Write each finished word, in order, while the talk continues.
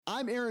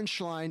I'm Aaron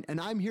Schlein, and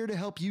I'm here to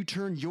help you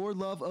turn your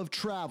love of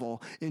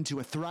travel into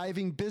a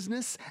thriving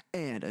business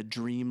and a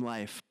dream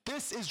life.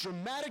 This is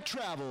Dramatic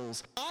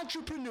Travels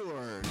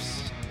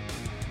Entrepreneurs.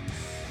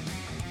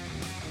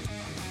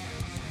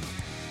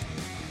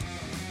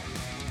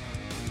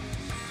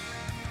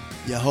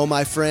 Yo,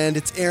 my friend,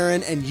 it's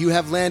Aaron, and you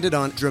have landed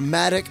on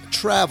Dramatic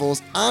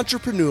Travels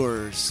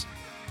Entrepreneurs.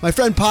 My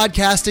friend,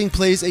 podcasting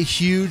plays a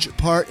huge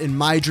part in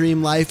my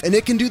dream life, and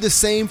it can do the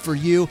same for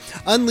you.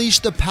 Unleash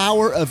the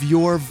power of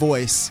your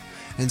voice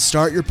and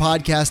start your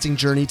podcasting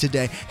journey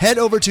today. Head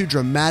over to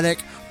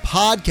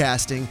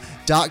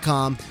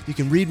dramaticpodcasting.com. You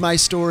can read my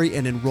story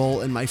and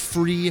enroll in my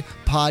free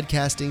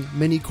podcasting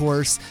mini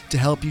course to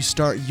help you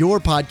start your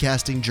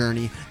podcasting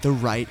journey the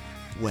right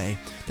way.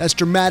 That's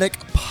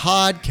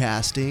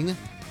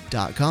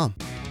dramaticpodcasting.com.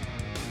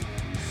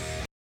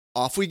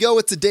 Off we go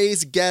with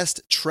today's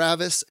guest.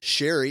 Travis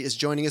Sherry is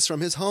joining us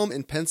from his home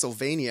in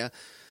Pennsylvania.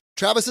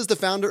 Travis is the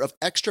founder of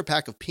Extra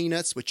Pack of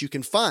Peanuts, which you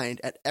can find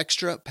at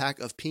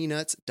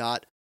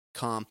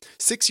extrapackofpeanuts.com.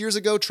 6 years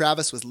ago,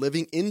 Travis was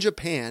living in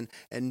Japan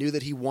and knew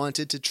that he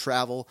wanted to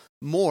travel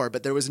more,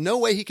 but there was no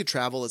way he could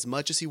travel as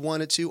much as he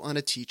wanted to on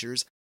a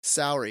teacher's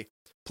salary.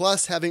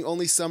 Plus, having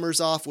only summers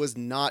off was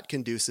not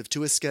conducive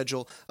to a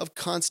schedule of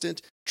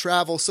constant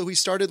travel, so he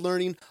started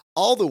learning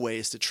all the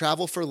ways to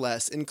travel for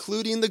less,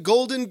 including the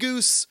golden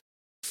goose,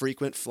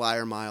 frequent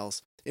flyer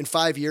miles. In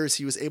 5 years,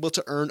 he was able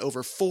to earn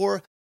over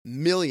 4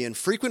 million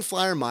frequent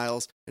flyer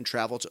miles and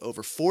travel to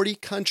over 40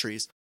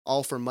 countries,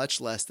 all for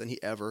much less than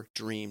he ever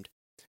dreamed.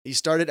 He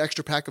started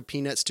Extra Pack of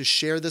Peanuts to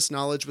share this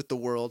knowledge with the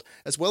world,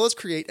 as well as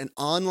create an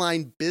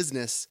online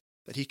business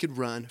that he could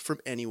run from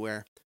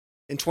anywhere.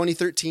 In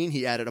 2013,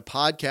 he added a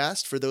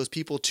podcast for those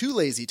people too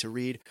lazy to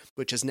read,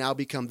 which has now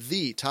become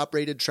the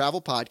top-rated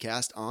travel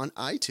podcast on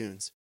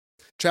iTunes.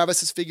 Travis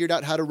has figured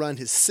out how to run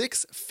his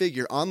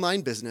 6-figure online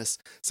business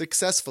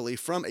successfully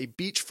from a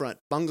beachfront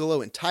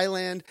bungalow in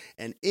Thailand,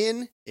 an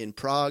inn in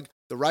Prague,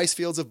 the rice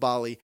fields of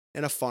Bali,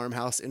 and a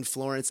farmhouse in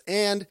Florence.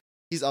 And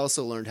he's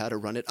also learned how to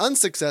run it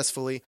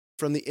unsuccessfully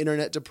from the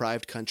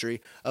internet-deprived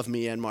country of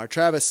Myanmar.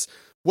 Travis,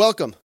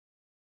 welcome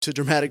to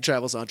Dramatic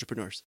Travels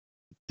Entrepreneurs.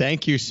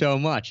 Thank you so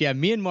much. Yeah,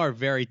 Myanmar,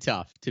 very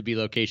tough to be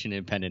location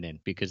independent in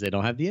because they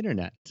don't have the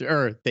internet,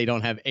 or they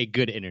don't have a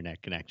good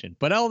internet connection.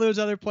 But all those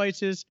other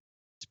places,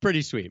 it's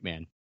pretty sweet,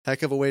 man.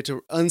 Heck of a way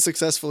to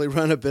unsuccessfully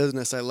run a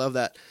business. I love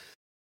that.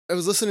 I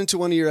was listening to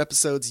one of your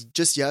episodes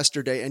just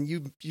yesterday, and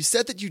you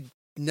said that you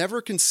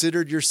never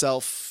considered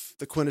yourself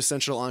the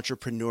quintessential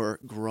entrepreneur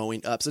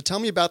growing up. So tell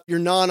me about your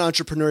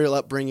non-entrepreneurial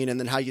upbringing and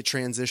then how you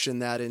transition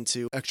that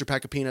into Extra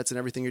Pack of Peanuts and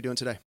everything you're doing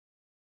today.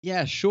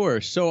 Yeah, sure.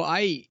 So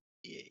I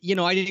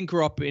didn't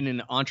grow up in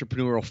an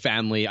entrepreneurial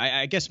family.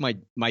 I guess my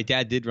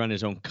dad did run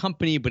his own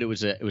company, but it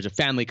was a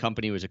family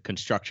company. It was a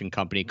construction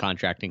company,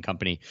 contracting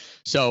company.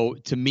 So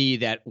to me,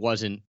 that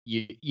wasn't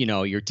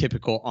your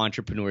typical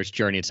entrepreneur's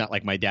journey. It's not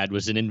like my dad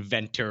was an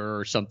inventor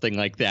or something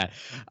like that.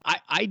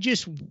 I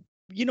just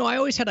I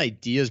always had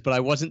ideas, but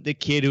I wasn't the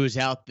kid who was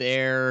out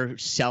there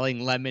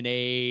selling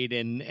lemonade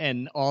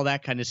and all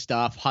that kind of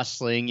stuff,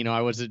 hustling.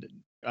 I wasn't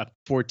a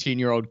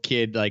 14-year-old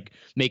kid like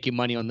making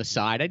money on the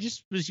side. I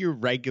just was your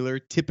regular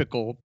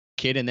typical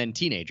kid, and then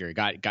teenager.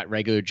 Got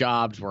regular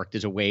jobs, worked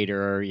as a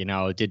waiter,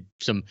 did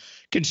some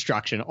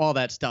construction, all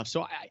that stuff.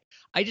 So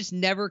I just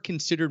never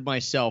considered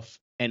myself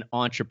an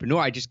entrepreneur.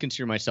 I just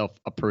consider myself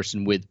a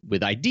person with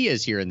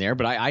ideas here and there,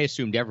 but I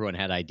assumed everyone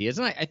had ideas,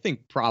 and I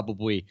think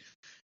probably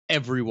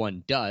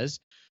everyone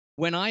does.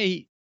 When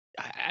I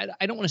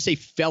don't want to say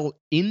fell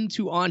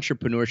into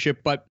entrepreneurship,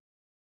 but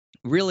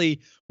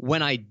really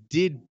when I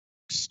did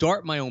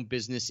start my own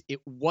business, it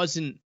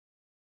wasn't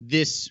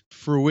this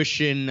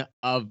fruition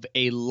of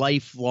a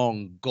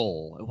lifelong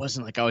goal. It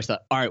wasn't like I always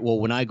thought, all right, well,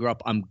 when I grow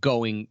up, I'm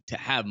going to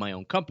have my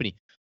own company.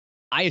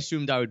 I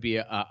assumed I would be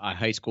a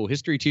high school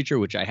history teacher,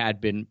 which I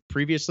had been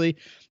previously,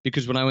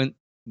 because when I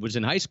was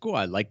in high school,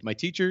 I liked my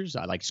teachers.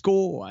 I liked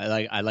school.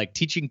 I liked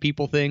teaching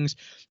people things.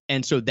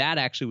 And so that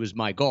actually was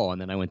my goal.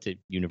 And then I went to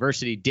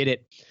university, did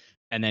it.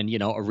 And then,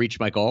 I reached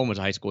my goal and was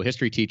a high school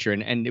history teacher.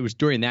 And it was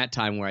during that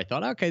time where I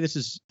thought, okay, this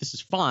is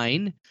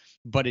fine,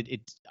 but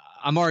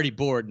I'm already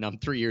bored and I'm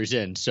 3 years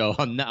in. So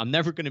I'm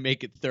never going to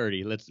make it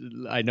 30.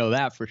 I know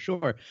that for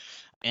sure.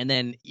 And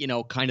then,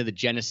 kind of the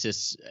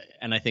genesis,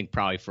 and I think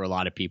probably for a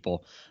lot of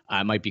people,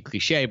 it might be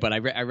cliche, but I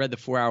read the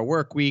 4-Hour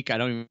Work Week. I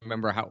don't even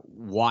remember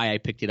why I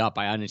picked it up.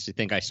 I honestly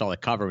think I saw the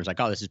cover and was like,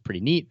 oh, this is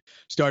pretty neat.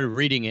 Started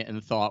reading it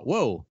and thought,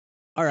 whoa,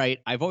 all right,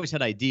 I've always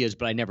had ideas,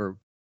 but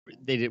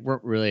they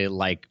weren't really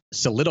like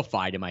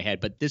solidified in my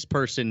head, but this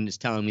person is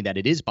telling me that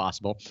it is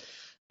possible.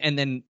 And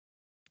then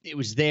it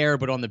was there,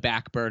 but on the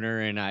back burner,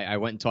 and I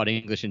went and taught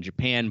English in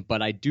Japan,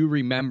 but I do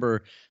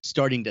remember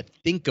starting to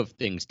think of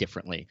things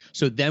differently.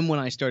 So then when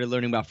I started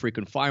learning about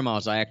frequent flyer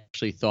miles, I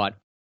actually thought,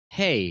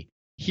 hey,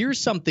 here's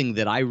something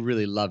that I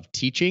really love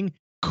teaching.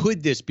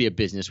 Could this be a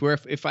business? Where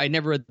if I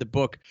never read the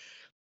book,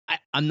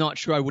 I'm not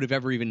sure I would have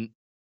ever even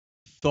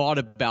thought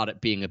about it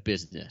being a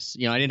business.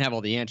 I didn't have all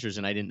the answers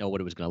and I didn't know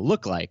what it was going to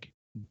look like,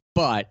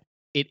 but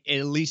it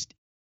at least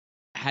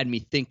had me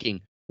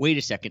thinking, wait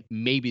a second,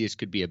 maybe this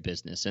could be a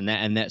business.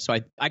 So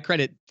I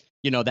credit,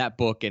 that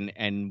book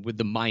and with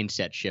the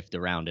mindset shift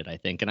around it, I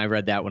think. And I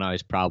read that when I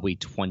was probably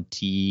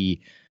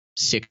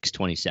 26,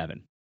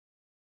 27.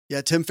 Yeah,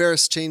 Tim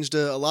Ferriss changed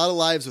a lot of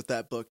lives with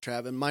that book,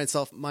 Trav, and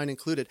mine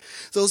included.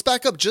 So let's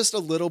back up just a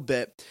little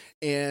bit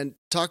and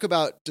talk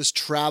about just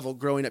travel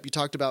growing up. You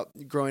talked about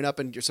growing up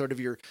and your sort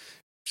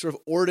of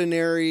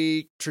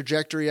ordinary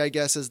trajectory, I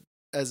guess,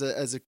 as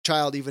a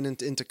child, even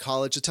into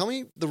college. So tell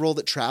me the role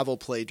that travel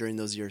played during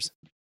those years.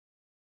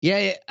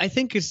 Yeah, I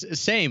think it's the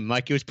same.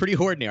 Like, it was pretty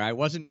ordinary.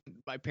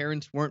 My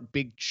parents weren't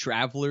big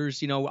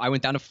travelers. I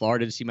went down to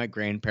Florida to see my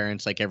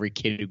grandparents, like every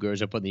kid who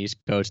grows up on the East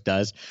Coast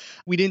does.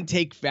 We didn't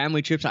take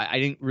family trips. I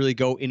didn't really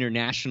go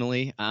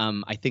internationally.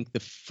 I think the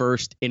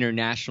first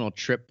international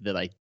trip that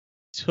I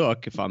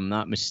took, if I'm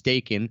not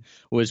mistaken,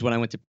 was when I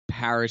went to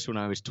Paris when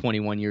I was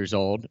 21 years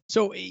old.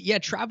 So yeah,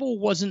 travel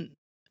wasn't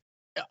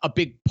a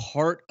big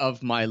part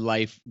of my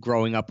life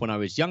growing up when I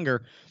was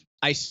younger.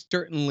 I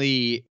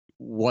certainly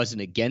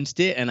wasn't against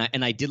it,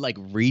 and I did like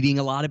reading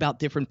a lot about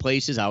different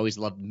places. I always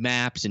loved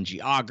maps and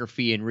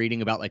geography and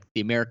reading about like the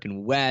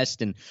American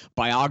West and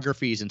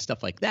biographies and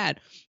stuff like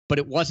that. But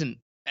it wasn't,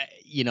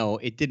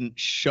 it didn't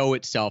show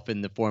itself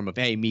in the form of,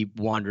 hey, me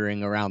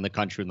wandering around the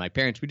country with my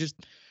parents. We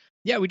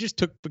just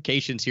took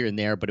vacations here and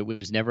there, but it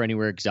was never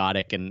anywhere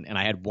exotic. And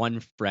I had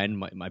one friend,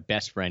 my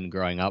best friend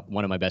growing up,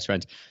 one of my best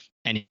friends,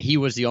 and he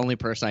was the only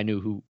person I knew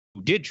who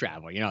did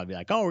travel. I'd be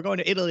like, oh, we're going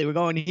to Italy, we're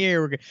going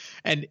here.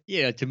 And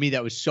to me,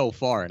 that was so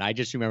far. And I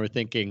just remember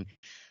thinking,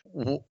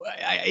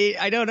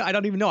 I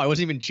don't even know. I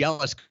wasn't even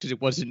jealous because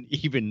it wasn't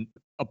even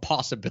a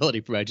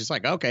possibility for me. I was just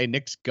like, okay,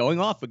 Nick's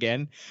going off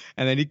again.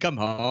 And then he'd come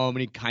home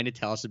and he'd kind of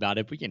tell us about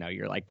it. But,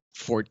 you're like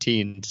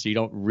 14, so you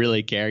don't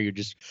really care. You're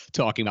just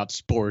talking about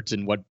sports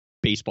and what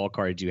baseball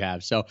cards you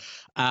have. So,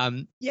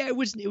 it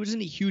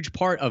wasn't a huge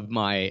part of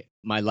my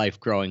life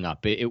growing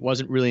up. It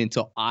wasn't really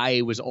until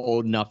I was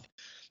old enough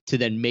to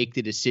then make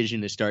the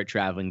decision to start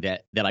traveling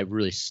that I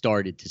really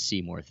started to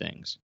see more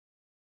things.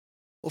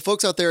 Well,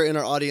 folks out there in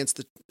our audience,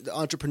 the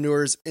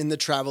entrepreneurs in the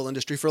travel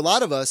industry, for a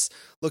lot of us,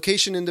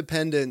 location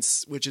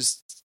independence, which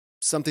is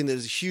something that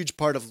is a huge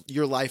part of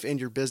your life and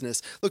your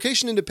business.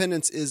 Location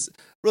independence is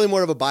really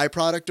more of a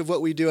byproduct of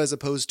what we do as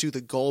opposed to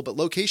the goal, but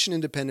location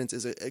independence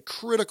is a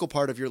critical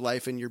part of your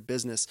life and your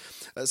business.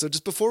 So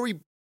just before we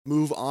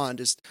move on,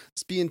 just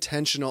be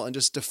intentional and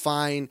just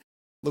define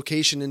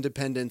location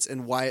independence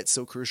and why it's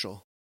so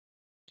crucial.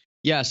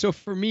 Yeah, so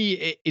for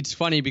me, it's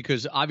funny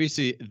because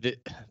obviously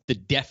the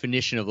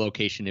definition of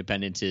location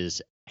independence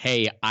is,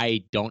 hey,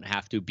 I don't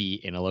have to be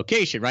in a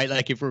location, right?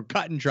 Like if we're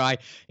cut and dry,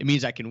 it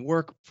means I can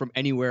work from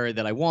anywhere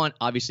that I want.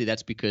 Obviously,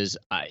 that's because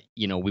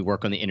we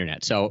work on the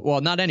internet. So,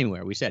 well, not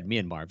anywhere. We said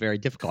Myanmar, very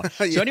difficult.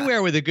 Yeah. So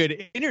anywhere with a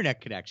good internet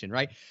connection,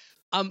 right?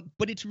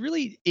 But it's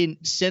really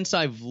since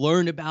I've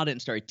learned about it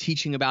and started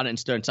teaching about it and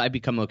since I've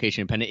become location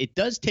independent, it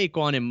does take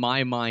on, in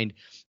my mind,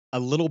 a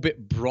little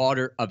bit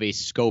broader of a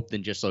scope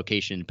than just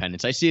location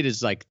independence. I see it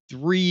as like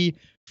 3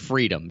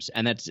 freedoms,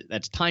 and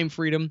that's time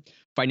freedom,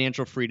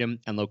 financial freedom,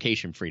 and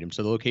location freedom.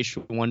 So the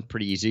location one,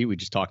 pretty easy. We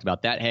just talked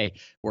about that. Hey,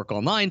 work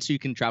online so you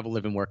can travel,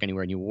 live, and work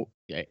anywhere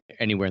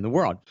in the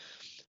world.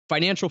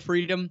 Financial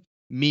freedom,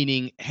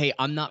 meaning, hey,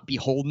 I'm not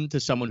beholden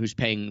to someone who's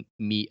paying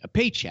me a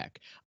paycheck.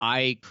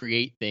 I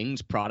create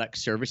things,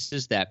 products,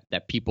 services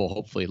that people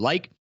hopefully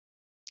like.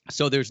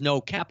 So there's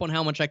no cap on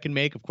how much I can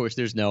make. Of course,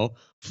 there's no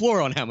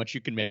floor on how much you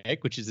can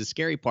make, which is the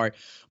scary part.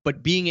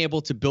 But being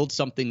able to build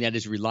something that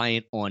is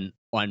reliant on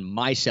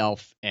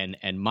myself and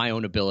my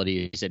own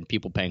abilities and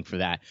people paying for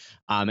that,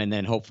 and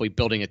then hopefully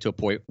building it to a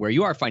point where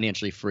you are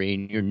financially free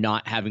and you're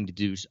not having to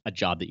do a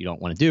job that you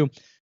don't want to do.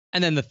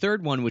 And then the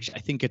third one, which I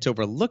think gets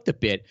overlooked a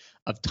bit,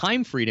 of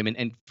time freedom.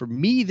 And for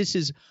me, this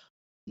is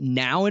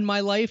now in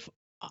my life,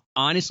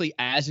 honestly,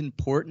 as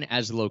important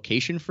as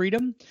location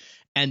freedom.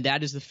 And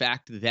that is the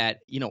fact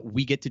that,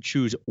 we get to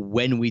choose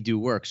when we do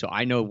work. So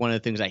I know one of the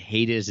things I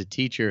hated as a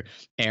teacher,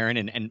 Aaron,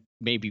 and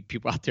maybe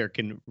people out there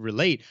can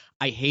relate,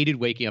 I hated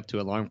waking up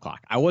to an alarm clock.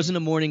 I wasn't a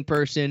morning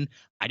person.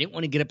 I didn't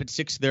want to get up at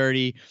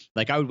 6:30.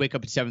 Like I would wake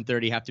up at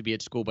 7:30, have to be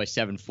at school by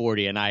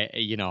 7:40. And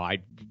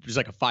it was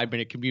like a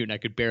 5-minute commute and I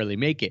could barely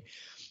make it.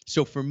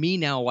 So for me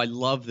now, I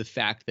love the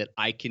fact that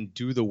I can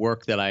do the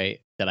work that I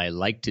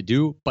like to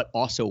do, but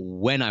also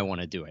when I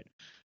want to do it,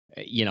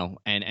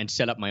 and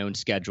set up my own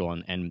schedule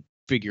and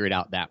figure it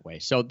out that way.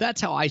 So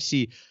that's how I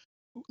see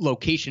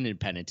location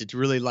independence. It's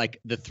really like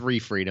the 3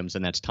 freedoms,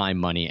 and that's time,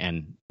 money,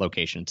 and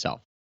location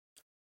itself.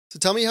 So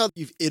tell me how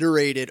you've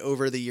iterated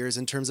over the years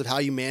in terms of how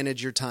you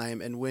manage your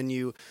time and when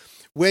you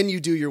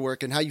do your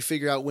work and how you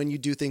figure out when you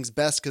do things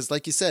best. Because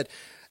like you said,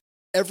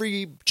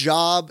 every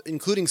job,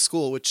 including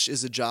school, which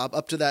is a job,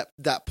 up to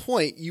that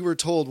point, you were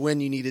told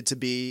when you needed to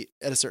be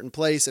at a certain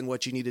place and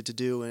what you needed to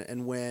do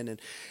and when.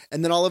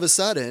 And then all of a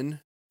sudden,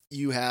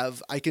 you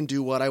have, I can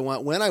do what I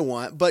want when I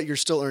want, but you're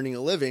still earning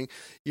a living.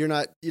 You're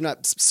not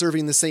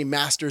serving the same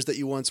masters that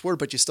you once were,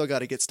 but you still got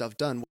to get stuff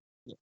done.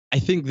 I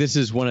think this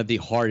is one of the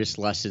hardest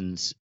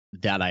lessons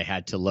that I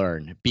had to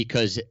learn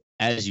because,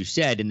 as you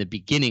said in the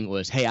beginning,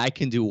 was, hey, I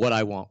can do what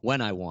I want when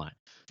I want.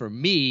 for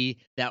me,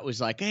 that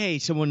was like, hey,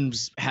 someone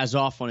has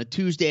off on a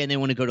Tuesday and they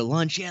want to go to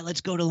lunch. Yeah,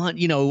 let's go to lunch.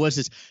 You know, it was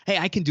this, hey,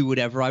 I can do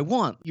whatever I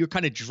want. You're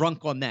kind of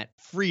drunk on that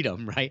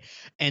freedom, right?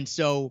 And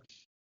so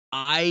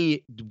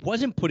I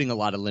wasn't putting a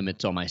lot of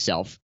limits on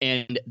myself.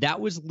 And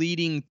that was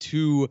leading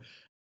to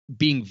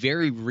being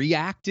very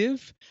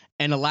reactive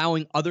and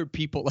allowing other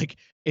people, like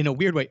in a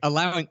weird way,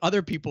 allowing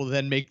other people to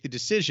then make the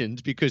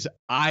decisions because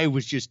I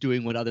was just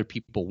doing what other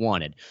people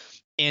wanted.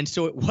 And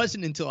so it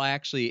wasn't until I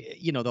actually,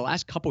 you know, the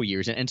last couple of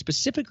years and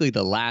specifically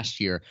the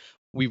last year,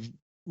 we've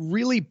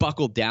really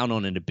buckled down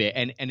on it a bit.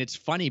 And it's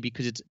funny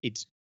because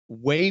it's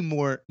way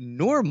more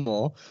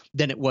normal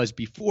than it was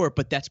before,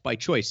 but that's by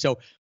choice. So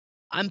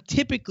I'm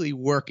typically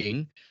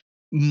working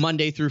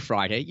Monday through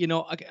Friday. You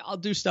know, I'll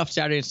do stuff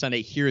Saturday and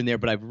Sunday here and there,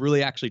 but I've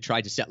really actually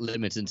tried to set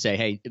limits and say,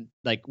 hey,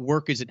 like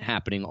work isn't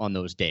happening on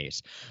those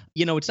days.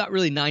 You know, it's not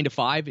really 9 to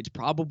 5. It's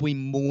probably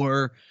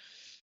more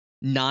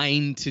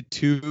 9 to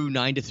 2,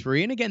 9 to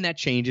 3. And again, that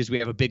changes. We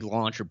have a big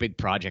launch or big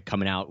project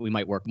coming out. We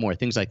might work more,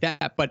 things like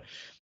that. But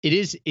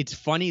it's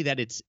funny that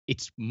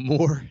it's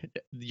more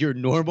your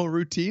normal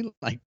routine,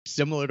 like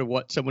similar to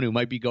what someone who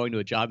might be going to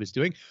a job is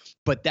doing.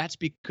 But that's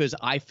because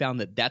I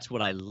found that that's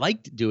what I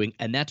liked doing,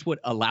 and that's what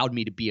allowed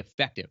me to be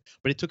effective.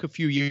 But it took a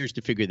few years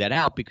to figure that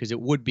out because it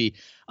would be,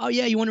 oh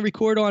yeah, you want to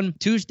record on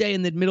Tuesday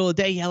in the middle of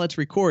the day? Yeah, let's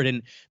record.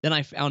 And then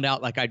I found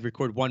out like I'd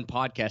record one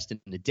podcast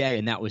in the day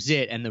and that was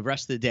it. And the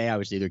rest of the day I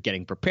was either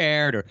getting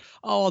prepared or,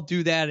 oh, I'll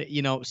do that,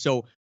 you know.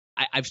 So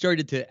I've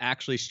started to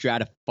actually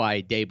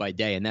stratify day by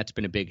day, and that's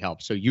been a big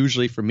help. So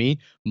usually for me,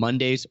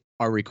 Mondays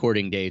are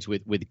recording days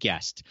with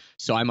guests.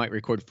 So I might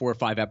record 4 or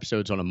 5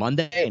 episodes on a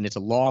Monday, and it's a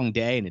long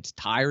day and it's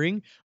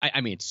tiring. I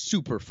mean, it's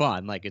super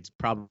fun. Like it's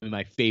probably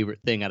my favorite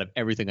thing out of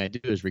everything I do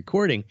is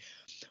recording.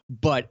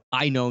 But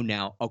I know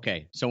now,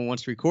 okay, someone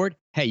wants to record.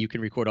 Hey, you can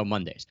record on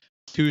Mondays.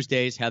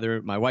 Tuesdays,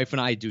 Heather, my wife, and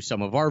I do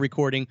some of our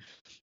recording.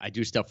 I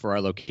do stuff for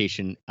our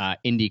location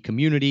indie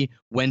community.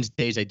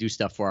 Wednesdays, I do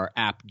stuff for our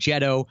app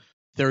Jetto.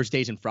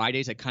 Thursdays and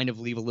Fridays, I kind of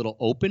leave a little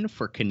open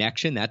for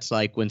connection. That's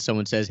like when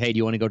someone says, hey, do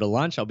you want to go to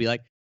lunch? I'll be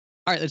like,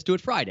 all right, let's do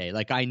it Friday.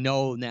 Like I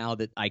know now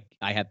that I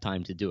have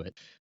time to do it.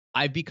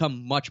 I've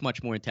become much,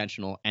 much more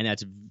intentional, and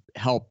that's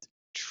helped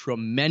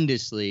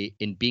tremendously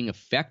in being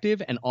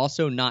effective and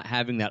also not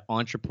having that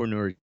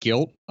entrepreneur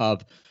guilt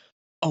of,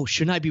 oh,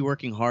 shouldn't I be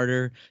working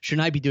harder?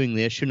 Shouldn't I be doing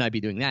this? Shouldn't I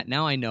be doing that?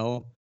 Now I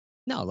know,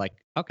 no, like,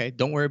 okay,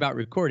 don't worry about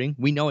recording.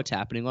 We know it's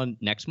happening on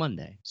next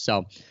Monday.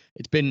 So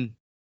it's been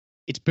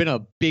a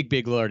big,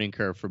 big learning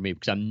curve for me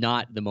because I'm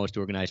not the most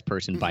organized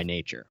person by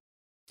nature.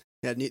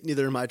 Yeah,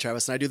 neither am I,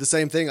 Travis. And I do the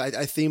same thing.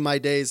 I theme my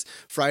days.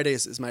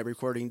 Fridays is my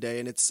recording day,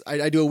 and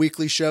I do a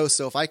weekly show.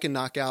 So if I can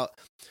knock out,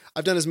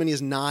 I've done as many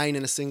as 9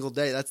 in a single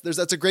day.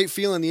 That's a great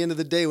feeling. At the end of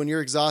the day, when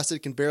you're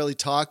exhausted, can barely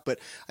talk. But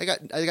I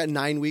got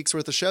 9 weeks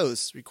worth of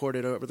shows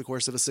recorded over the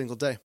course of a single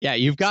day. Yeah,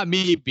 you've got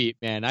me beat,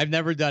 man. I've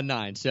never done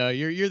 9, so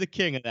you're the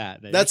king of that.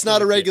 That's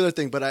not a regular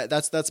thing, but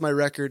that's my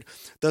record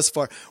thus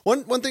far.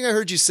 One thing I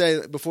heard you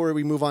say before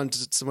we move on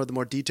to some of the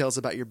more details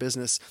about your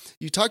business,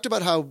 you talked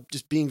about how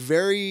just being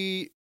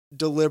very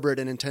deliberate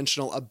and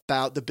intentional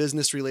about the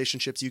business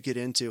relationships you get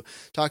into,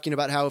 talking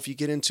about how if you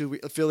get into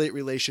affiliate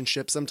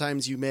relationships,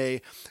 sometimes you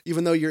may,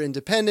 even though you're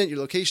independent, you're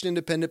location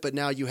independent, but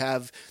now you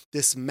have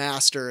this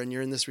master and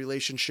you're in this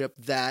relationship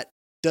that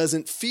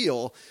doesn't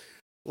feel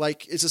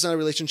like it's just not a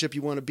relationship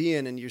you want to be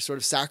in, and you sort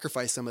of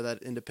sacrifice some of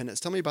that independence.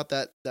 Tell me about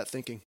that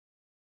thinking.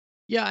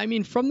 Yeah, I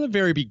mean, from the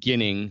very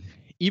beginning,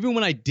 even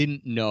when I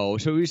didn't know,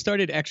 so we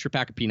started Extra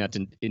Pack of Peanuts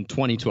in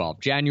 2012,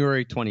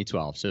 January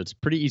 2012. So it's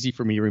pretty easy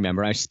for me to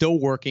remember. I was still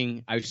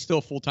working. I was still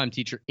a full-time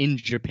teacher in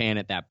Japan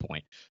at that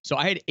point. So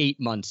I had 8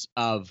 months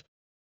of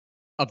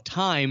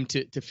time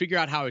to figure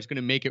out how I was going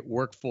to make it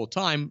work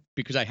full-time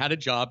because I had a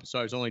job. So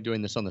I was only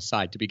doing this on the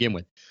side to begin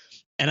with.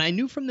 And I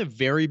knew from the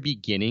very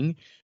beginning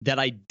that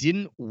I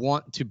didn't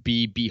want to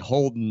be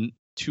beholden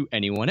to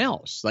anyone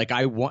else. Like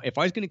if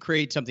I was going to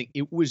create something,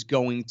 it was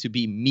going to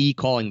be me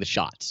calling the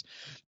shots.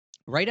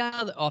 Right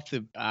off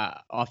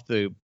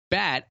the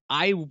bat,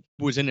 I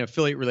was in an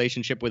affiliate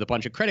relationship with a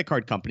bunch of credit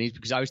card companies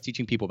because I was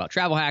teaching people about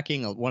travel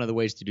hacking. One of the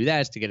ways to do that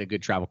is to get a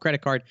good travel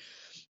credit card.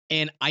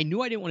 And I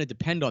knew I didn't want to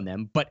depend on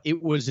them, but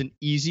it was an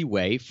easy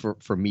way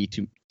for me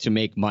to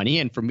make money.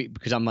 And for me,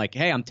 because I'm like,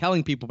 hey, I'm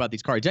telling people about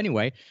these cards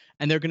anyway,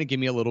 and they're going to give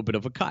me a little bit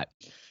of a cut.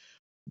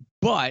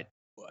 But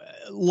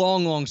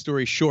long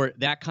story short,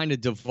 that kind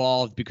of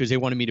devolved because they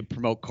wanted me to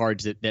promote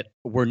cards that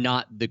were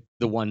not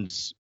the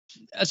ones.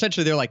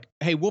 Essentially, they're like,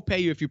 hey, we'll pay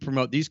you if you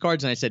promote these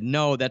cards. And I said,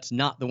 no, that's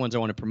not the ones I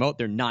want to promote.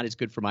 They're not as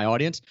good for my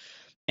audience.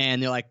 And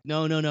they're like,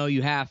 no,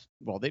 you have.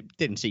 Well, they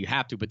didn't say you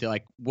have to, but they're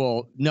like,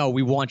 well, no,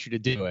 we want you to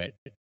do it.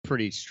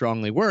 Pretty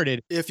strongly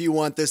worded. If you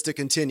want this to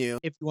continue.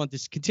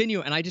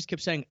 And I just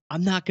kept saying,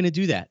 I'm not going to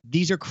do that.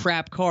 These are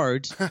crap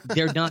cards.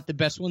 They're not the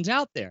best ones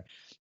out there.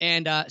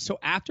 And so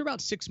after about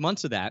 6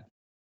 months of that,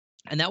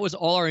 and that was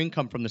all our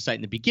income from the site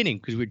in the beginning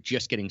because we were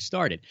just getting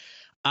started.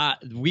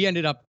 We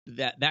ended up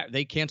that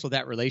they canceled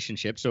that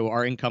relationship. So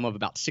our income of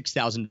about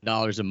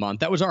 $6,000 a month,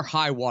 that was our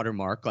high water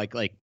mark,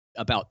 like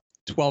about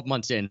 12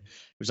 months in. It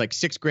was like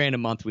 $6,000 a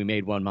month. We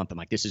made 1 month. I'm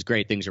like, this is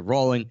great. Things are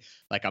rolling.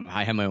 Like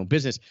I have my own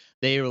business.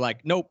 They were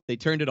like, nope. They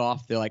turned it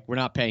off. They're like, we're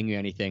not paying you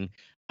anything.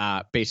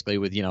 Basically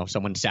with,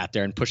 someone sat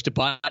there and pushed a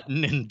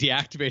button and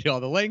deactivated all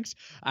the links.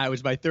 It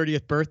was my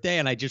 30th birthday.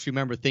 And I just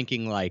remember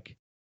thinking like,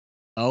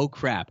 oh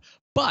crap.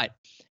 But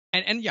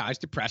And yeah, I was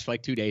depressed for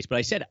like 2 days, but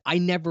I said I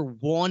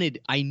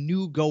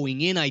knew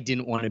going in I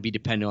didn't want to be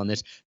dependent on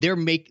this.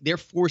 They're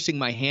forcing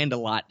my hand a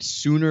lot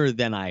sooner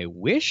than I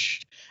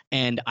wished,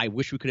 and I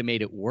wish we could have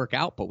made it work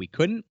out, but we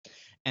couldn't.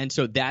 And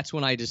so that's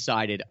when I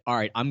decided, all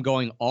right, I'm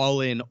going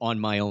all in on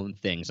my own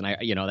things. And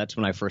that's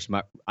when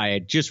I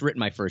had just written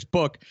my first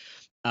book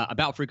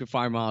about frequent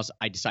flyer miles.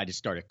 I decided to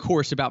start a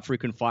course about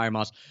frequent flyer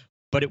miles,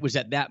 but it was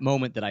at that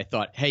moment that I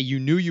thought, hey, you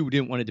knew you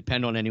didn't want to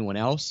depend on anyone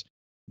else,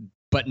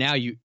 but now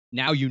you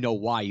know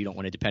why you don't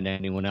want to depend on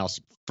anyone else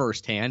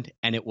firsthand.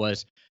 And it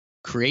was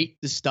create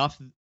the stuff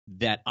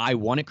that I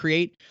want to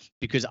create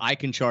because I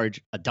can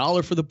charge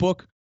 $1 for the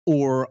book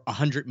or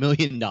 $100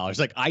 million.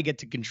 Like I get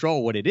to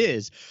control what it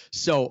is.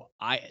 So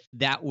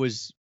that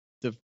was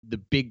the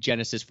big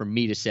genesis for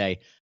me to say,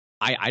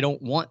 I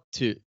don't want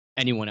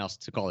anyone else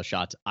to call the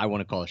shots. I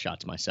want to call the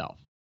shots myself.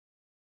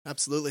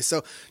 Absolutely.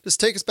 So just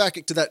take us back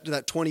to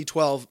that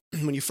 2012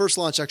 when you first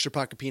launched Extra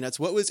Pocket Peanuts.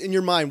 What was in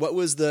your mind? What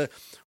was the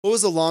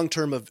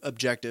long-term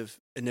objective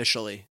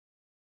initially?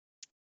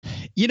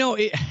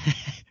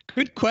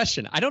 Good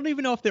question. I don't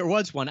even know if there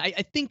was one. I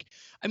think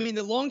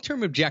the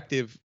long-term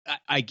objective,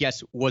 I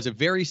guess, was a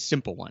very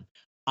simple one.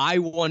 I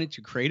wanted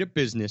to create a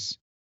business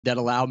that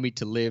allowed me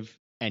to live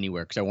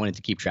anywhere because I wanted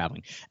to keep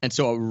traveling. And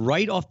so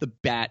right off the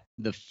bat,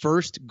 the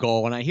first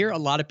goal, and I hear a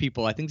lot of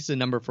people, I think this is a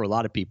number for a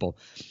lot of people,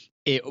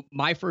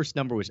 my first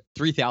number was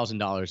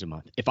 $3,000 a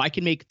month. If I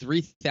can make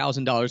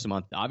 $3,000 a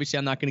month, obviously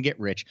I'm not going to get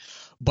rich,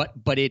 but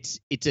it's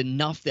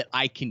enough that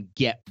I can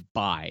get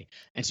by.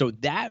 And so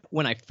that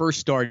when I first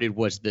started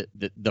was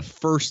the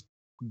first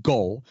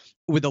goal,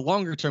 with a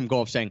longer term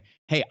goal of saying,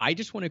 hey, I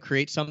just want to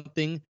create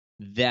something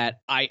that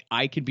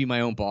I can be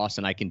my own boss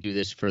and I can do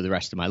this for the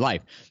rest of my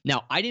life.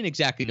 Now, I didn't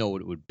exactly know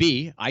what it would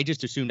be. I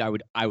just assumed I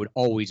would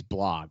always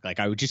blog.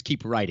 Like I would just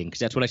keep writing because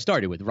that's what I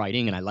started with,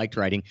 writing, and I liked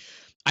writing.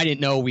 I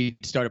didn't know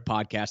we'd start a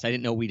podcast. I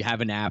didn't know we'd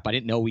have an app. I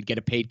didn't know we'd get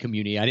a paid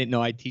community. I didn't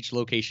know I'd teach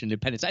location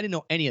independence. I didn't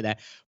know any of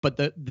that. But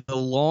the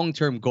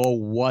long-term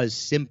goal was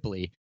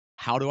simply,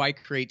 how do I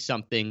create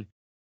something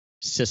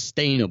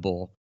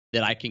sustainable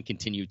that I can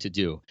continue to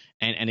do?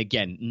 And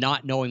again,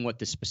 not knowing what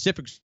the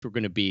specifics were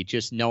going to be,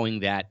 just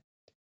knowing that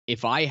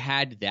if I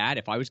had that,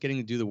 if I was getting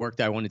to do the work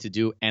that I wanted to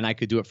do and I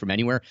could do it from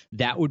anywhere,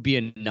 that would be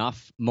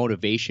enough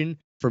motivation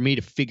for me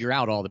to figure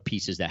out all the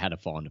pieces that had to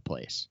fall into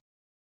place.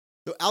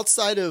 So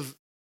outside of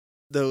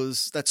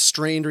that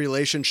strained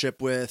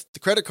relationship with the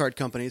credit card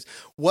companies,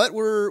 what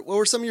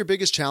were some of your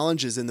biggest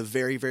challenges in the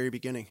very, very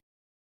beginning?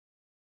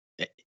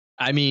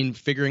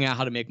 Figuring out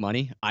how to make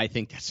money. I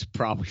think that's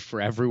probably for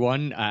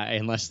everyone,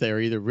 unless they're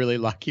either really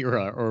lucky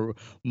or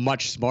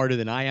much smarter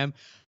than I am.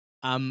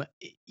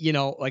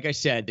 Like I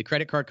said, the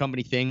credit card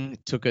company thing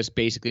took us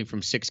basically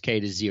from $6,000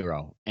 to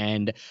zero.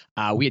 And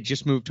we had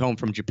just moved home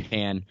from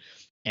Japan,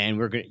 and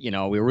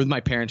we were with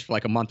my parents for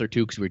like a month or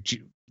two because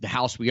the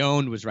house we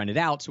owned was rented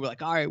out. So we're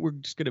like, all right, we're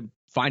just going to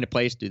find a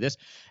place, do this.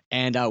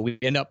 And we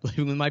end up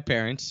living with my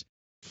parents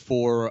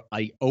for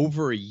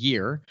over a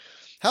year.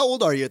 How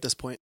old are you at this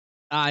point?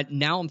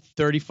 Now I'm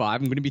 35.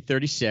 I'm going to be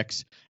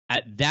 36.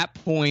 At that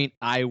point,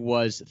 I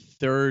was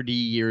 30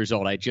 years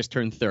old. I just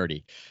turned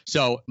 30.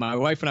 So my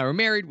wife and I were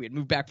married. We had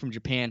moved back from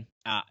Japan,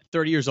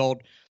 30 years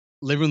old,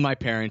 living with my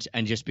parents,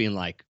 and just being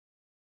like,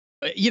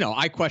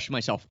 I question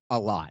myself a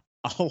lot.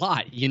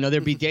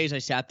 There'd be days I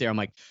sat there,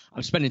 I'm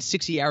spending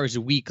 60 hours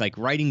a week, like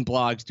writing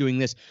blogs, doing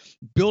this,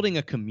 building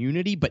a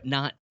community, but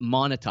not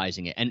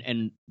monetizing it.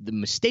 And the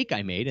mistake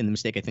I made, and the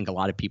mistake I think a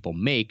lot of people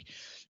make,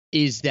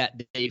 is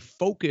that they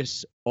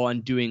focus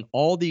on doing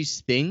all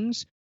these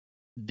things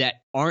that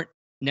aren't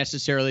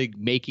necessarily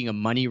making a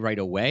money right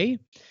away.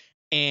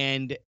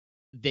 And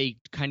they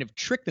kind of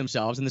trick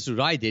themselves, and this is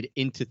what I did,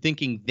 into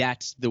thinking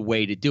that's the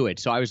way to do it.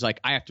 So I was like,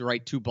 I have to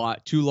write two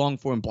long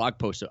form blog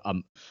posts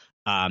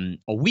a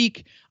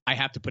week. I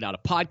have to put out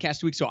a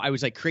podcast a week. So I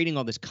was like creating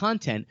all this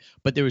content,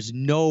 but there was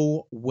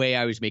no way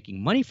I was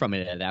making money from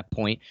it at that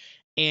point.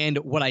 And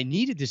what I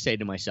needed to say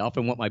to myself,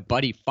 and what my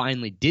buddy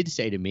finally did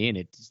say to me, and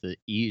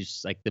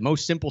it's like the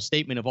most simple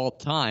statement of all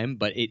time,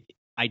 but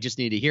I just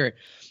needed to hear it.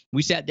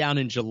 We sat down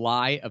in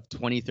July of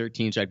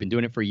 2013. So I'd been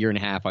doing it for a year and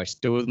a half. I was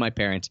still with my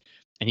parents.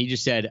 And he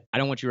just said, I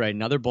don't want you to write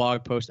another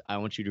blog post. I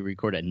want you to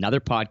record another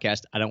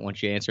podcast. I don't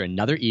want you to answer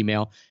another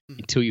email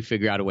until you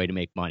figure out a way to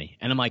make money.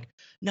 And I'm like,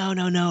 no.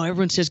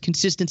 Everyone says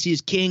consistency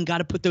is king. Got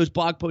to put those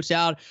blog posts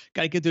out.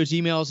 Got to get those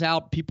emails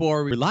out. People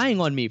are relying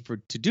on me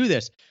to do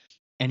this.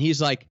 And he's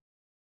like,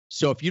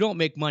 so if you don't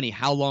make money,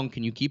 how long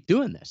can you keep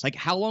doing this? Like,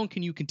 how long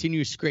can you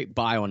continue to scrape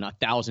by on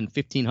 $1,000,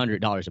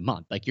 $1,500 a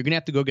month? Like, you're going to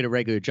have to go get a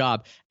regular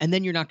job, and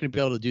then you're not going to be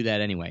able to do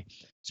that anyway.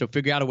 So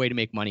figure out a way to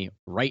make money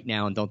right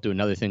now, and don't do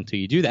another thing until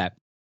you do that.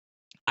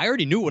 I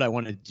already knew what I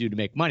wanted to do to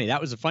make money.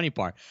 That was the funny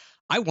part.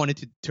 I wanted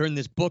to turn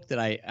this book that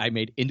I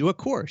made into a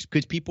course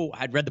because people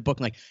had read the book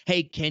and like,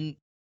 hey, can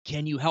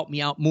you help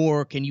me out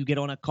more? Can you get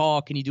on a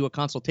call? Can you do a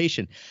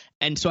consultation?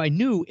 And so I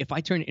knew if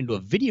I turned it into a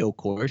video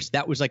course,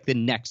 that was like the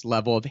next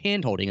level of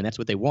handholding, and that's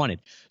what they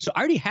wanted. So I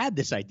already had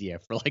this idea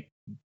for like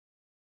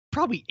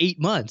probably 8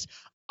 months.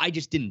 I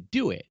just didn't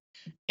do it.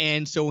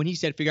 And so when he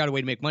said, figure out a way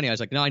to make money, I was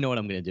like, no, I know what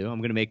I'm going to do. I'm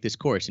going to make this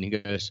course. And he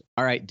goes,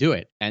 all right, do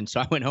it. And so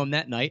I went home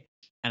that night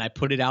and I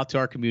put it out to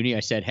our community. I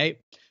said, hey,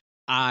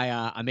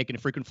 I'm making a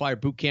frequent flyer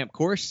boot camp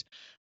course.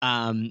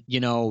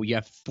 You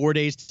have 4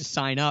 days to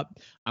sign up.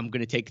 I'm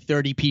going to take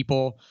 30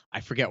 people. I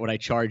forget what I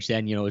charged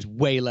then, it was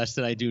way less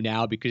than I do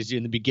now because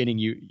in the beginning,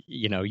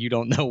 you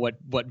don't know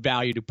what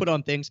value to put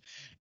on things.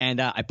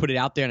 And I put it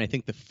out there. And I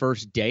think the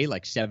first day,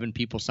 like 7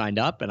 people signed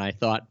up. And I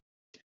thought,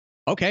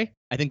 okay,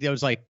 I think it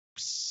was like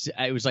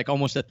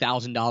almost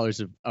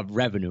 $1,000 of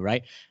revenue.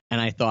 Right.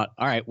 And I thought,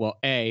 all right, well,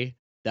 A,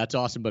 that's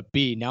awesome. But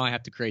B, now I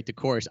have to create the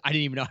course. I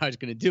didn't even know how I was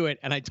going to do it.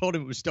 And I told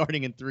him it was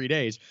starting in 3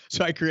 days.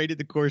 So I created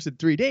the course in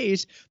 3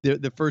 days,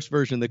 the first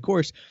version of the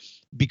course,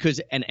 because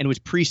and it was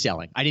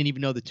pre-selling. I didn't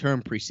even know the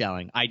term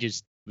pre-selling. I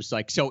just was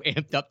like so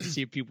amped up to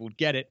see if people would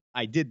get it.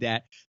 I did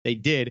that. They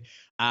did.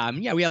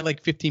 We had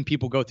like 15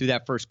 people go through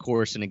that first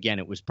course. And again,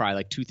 it was probably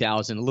like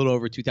 $2,000, a little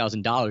over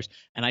 $2,000.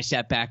 And I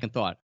sat back and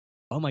thought,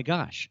 oh my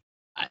gosh,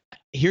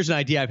 here's an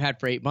idea I've had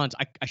for 8 months.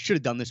 I should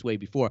have done this way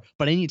before,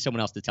 but I need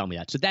someone else to tell me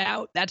that. So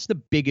that's the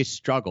biggest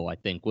struggle, I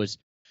think, was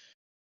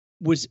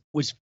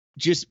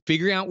just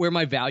figuring out where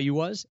my value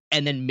was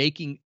and then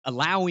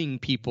allowing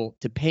people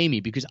to pay me,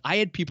 because I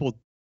had people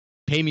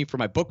pay me for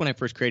my book when I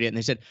first created it. And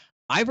they said,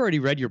 I've already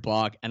read your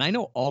blog and I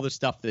know all the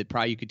stuff that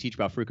probably you could teach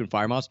about frequent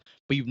flyer miles,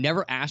 but you've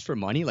never asked for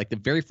money. Like the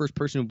very first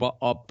person who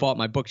bought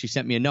my book, she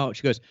sent me a note.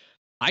 She goes,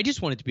 I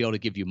just wanted to be able to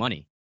give you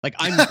money. Like,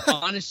 I'm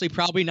honestly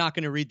probably not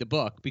going to read the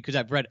book because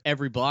I've read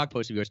every blog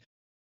post of yours.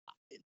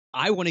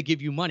 I want to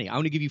give you money. I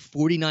want to give you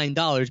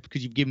 $49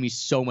 because you've given me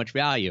so much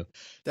value.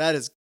 That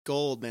is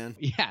gold, man.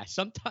 Yeah.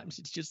 Sometimes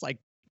it's just like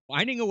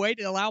finding a way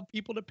to allow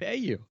people to pay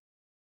you.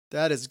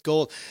 That is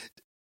gold.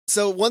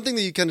 So one thing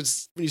that you kind of,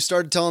 when you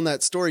started telling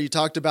that story, you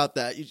talked about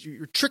that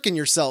you're tricking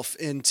yourself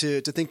into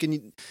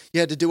thinking you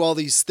had to do all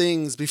these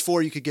things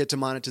before you could get to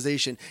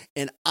monetization.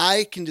 And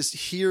I can just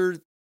hear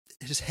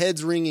his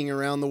heads ringing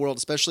around the world,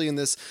 especially in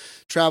this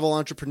travel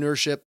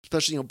entrepreneurship,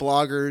 especially,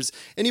 bloggers,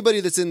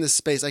 anybody that's in this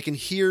space. I can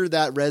hear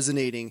that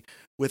resonating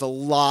with a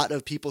lot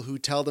of people who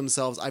tell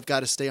themselves, I've got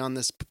to stay on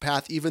this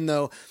path, even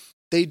though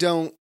they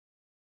don't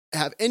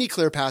have any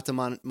clear path to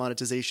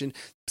monetization.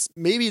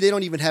 Maybe they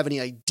don't even have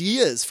any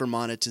ideas for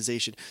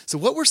monetization. So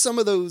what were some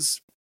of those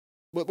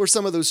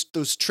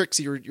tricks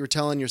you're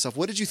telling yourself?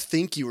 What did you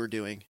think you were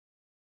doing?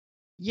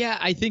 Yeah,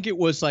 I think it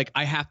was like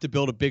I have to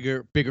build a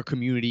bigger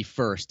community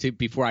first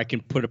before I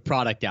can put a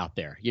product out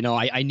there.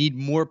 I need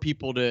more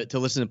people to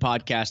listen to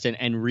podcasts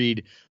and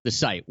read the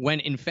site, when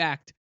in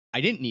fact I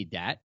didn't need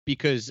that,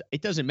 because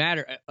it doesn't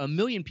matter. A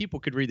million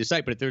people could read the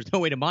site, but if there's no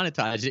way to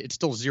monetize it, it's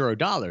still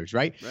 $0,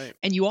 right? Right.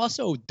 And you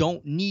also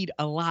don't need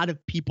a lot of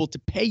people to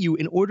pay you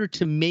in order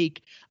to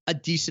make a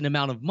decent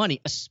amount of money,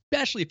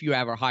 especially if you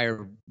have a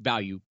higher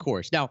value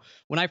course. Now,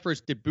 when I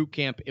first did boot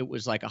camp, it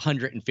was like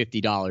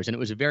 $150, and it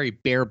was a very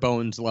bare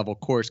bones level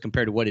course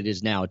compared to what it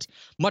is now. It's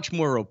much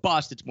more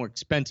robust, it's more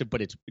expensive,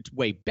 but it's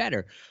way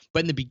better.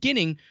 But in the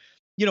beginning,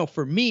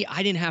 for me,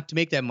 I didn't have to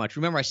make that much.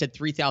 Remember, I said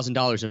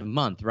 $3,000 a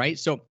month, right?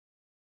 So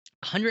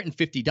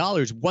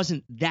 $150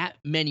 wasn't that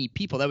many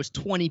people. That was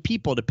 20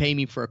 people to pay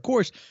me for a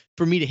course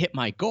for me to hit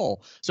my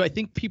goal. So I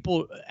think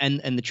people,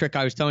 and the trick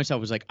I was telling myself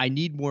was like, I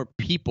need more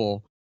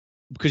people,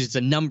 because it's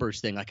a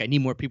numbers thing. Like, I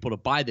need more people to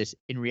buy this.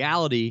 In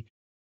reality,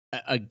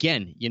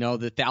 again, the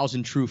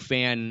 1,000 true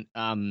fan,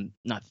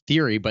 not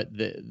theory, but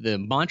the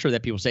mantra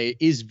that people say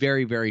is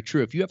very, very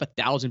true. If you have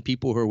 1,000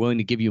 people who are willing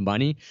to give you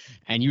money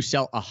and you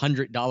sell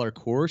 $100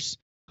 course,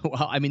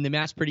 well, I mean, the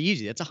math's pretty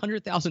easy. That's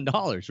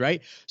 $100,000,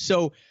 right?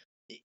 So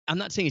I'm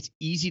not saying it's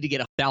easy to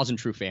get 1,000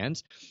 true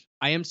fans.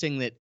 I am saying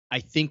that I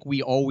think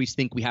we always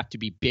think we have to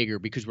be bigger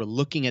because we're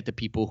looking at the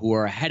people who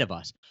are ahead of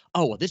us.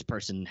 Oh, well, this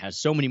person has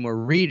so many more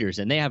readers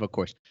and they have a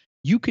course.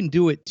 You can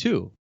do it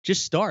too.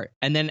 Just start.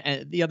 And then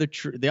the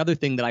other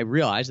thing that I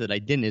realized that I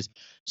didn't is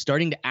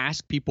starting to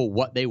ask people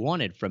what they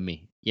wanted from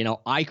me.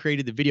 I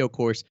created the video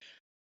course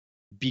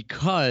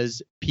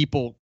because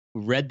people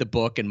read the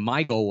book, and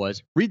my goal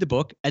was read the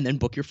book and then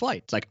book your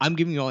flights. Like, I'm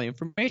giving you all the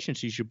information,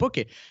 so you should book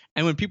it.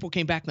 And when people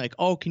came back like,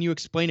 oh, can you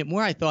explain it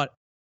more? I thought,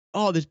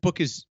 oh, this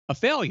book is a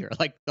failure.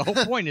 Like, the whole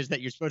point is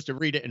that you're supposed to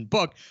read it and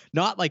book,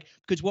 not like,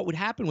 because what would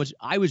happen was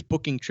I was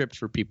booking trips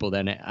for people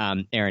then,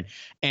 Aaron,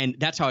 and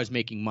that's how I was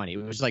making money. It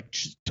was like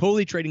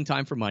totally trading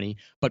time for money.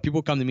 But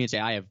people come to me and say,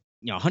 I have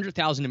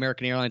 100,000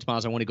 American Airlines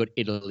miles. I want to go to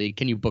Italy.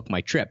 Can you book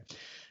my trip?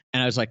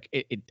 And I was like,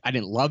 I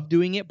didn't love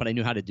doing it, but I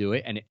knew how to do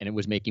it, and it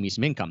was making me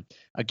some income.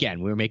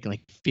 Again, we were making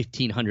like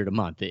 $1,500 a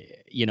month,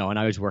 and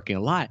I was working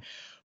a lot.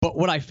 But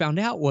what I found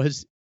out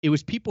was it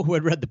was people who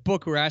had read the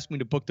book who were asking me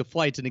to book the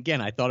flights. And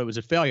again, I thought it was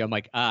a failure. I'm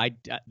like,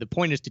 the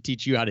point is to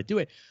teach you how to do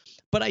it.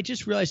 But I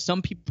just realized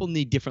some people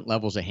need different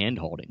levels of hand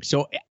holding.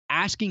 So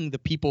asking the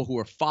people who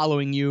are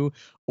following you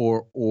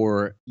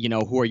or you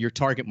know, who are your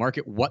target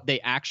market, what they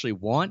actually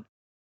want,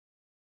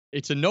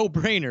 it's a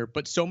no-brainer,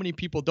 but so many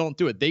people don't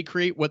do it. They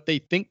create what they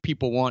think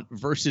people want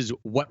versus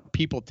what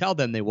people tell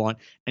them they want.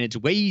 And it's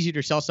way easier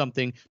to sell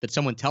something that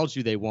someone tells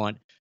you they want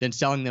than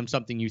selling them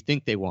something you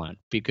think they want.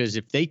 Because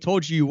if they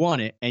told you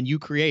want it and you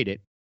create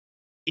it,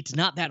 it's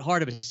not that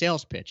hard of a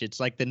sales pitch. It's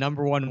like the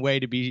number one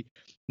way to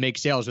make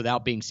sales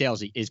without being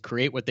salesy is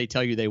create what they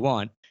tell you they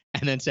want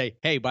and then say,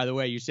 hey, by the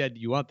way, you said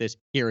you want this.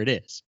 Here it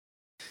is.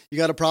 You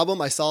got a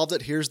problem. I solved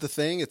it. Here's the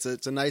thing. It's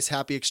a nice,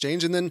 happy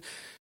exchange. And then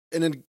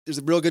there's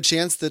a real good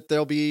chance that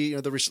there'll be, you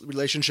know, the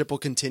relationship will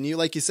continue.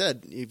 Like you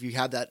said, if you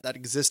had that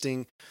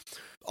existing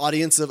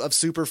audience of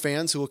super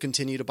fans who will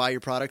continue to buy your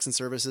products and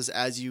services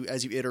as you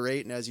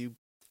iterate and as you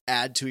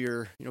add to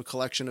your, you know,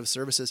 collection of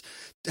services.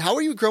 How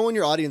are you growing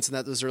your audience in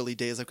those early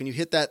days? Like when you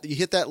hit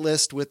that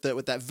list with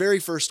that very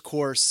first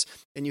course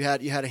and you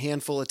had a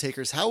handful of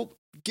takers,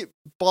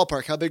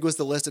 ballpark, how big was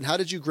the list and how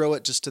did you grow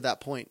it just to that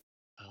point?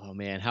 Oh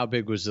man, how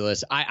big was the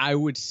list? I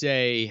would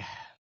say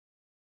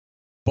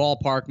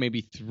ballpark,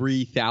 maybe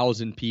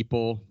 3,000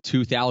 people,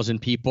 2,000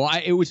 people.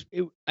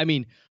 I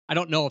mean, I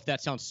don't know if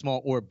that sounds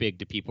small or big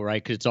to people,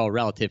 right? Because it's all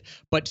relative,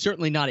 but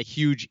certainly not a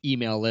huge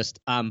email list.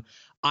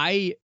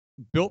 I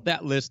built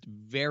that list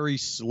very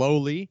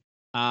slowly.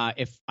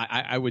 If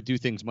I would do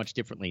things much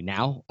differently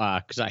now,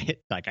 because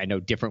I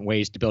know different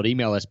ways to build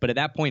email lists. But at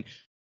that point,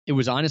 it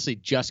was honestly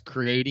just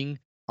creating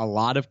a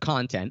lot of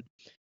content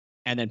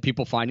and then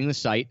people finding the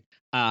site.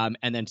 And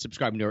then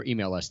subscribing to our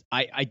email list.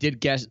 I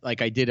did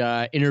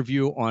an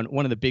interview on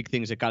one of the big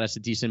things that got us a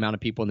decent amount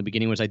of people in the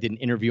beginning was I did an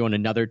interview on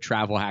another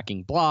travel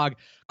hacking blog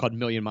called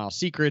Million Mile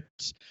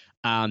Secrets.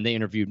 They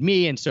interviewed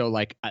me. And so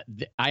like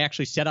I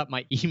actually set up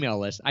my email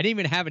list. I didn't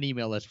even have an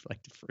email list for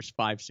like the first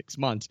 5-6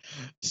 months.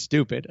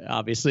 Stupid,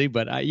 obviously,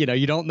 but you know,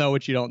 you don't know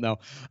what you don't know.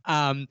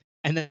 And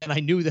then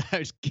I knew that I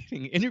was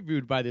getting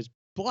interviewed by this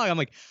blog. I'm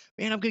like,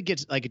 man, I'm gonna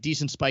get like a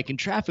decent spike in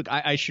traffic.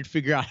 I should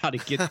figure out how to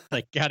get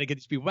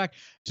these people back.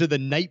 So the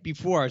night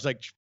before, I was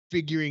like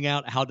figuring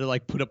out how to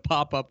like put a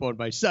pop up on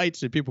my site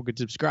so people could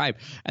subscribe,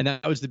 and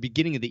that was the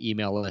beginning of the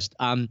email list.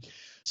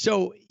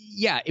 So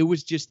yeah, it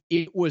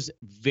was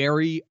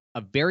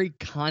a very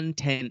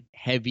content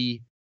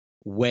heavy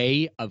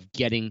way of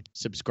getting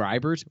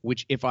subscribers.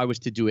 Which if I was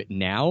to do it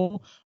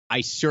now,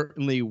 I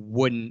certainly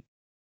wouldn't.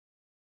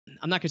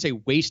 I'm not going to say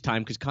waste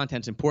time because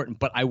content's important,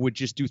 but I would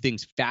just do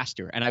things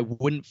faster and I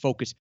wouldn't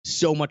focus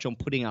so much on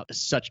putting out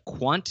such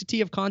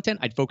quantity of content.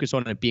 I'd focus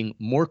on it being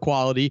more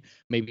quality,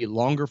 maybe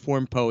longer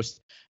form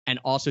posts, and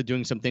also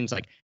doing some things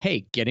like,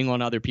 hey, getting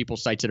on other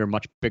people's sites that are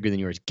much bigger than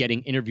yours,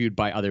 getting interviewed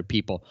by other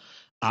people,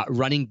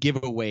 running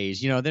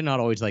giveaways. You know, they're not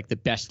always like the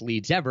best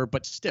leads ever,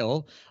 but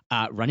still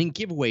running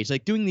giveaways,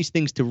 like doing these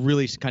things to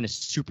really kind of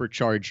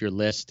supercharge your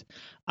list.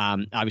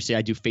 Obviously,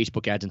 I do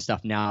Facebook ads and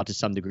stuff now to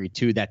some degree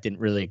too. That didn't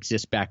really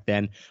exist back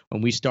then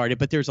when we started,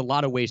 but there's a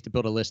lot of ways to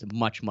build a list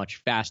much,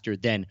 much faster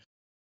than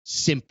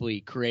simply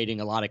creating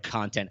a lot of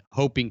content,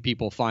 hoping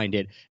people find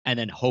it, and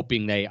then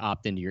hoping they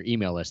opt into your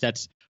email list.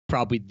 That's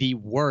probably the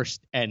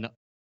worst and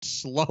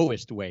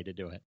slowest way to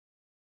do it.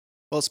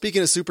 Well,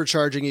 speaking of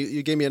supercharging,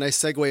 you gave me a nice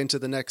segue into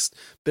the next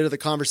bit of the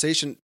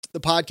conversation, the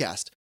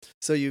podcast.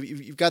 So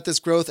you've got this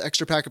growth.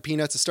 Extra Pack of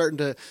Peanuts is starting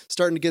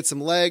to get some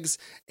legs,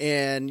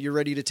 and you're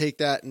ready to take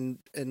that and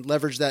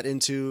leverage that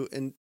into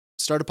and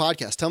start a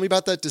podcast. Tell me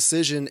about that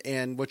decision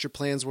and what your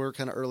plans were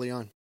kind of early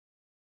on.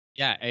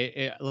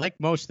 Yeah, like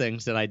most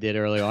things that I did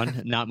early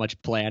on, not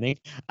much planning.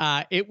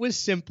 It was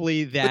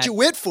simply that. But you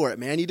went for it,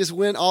 man. You just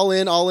went all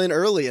in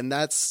early, and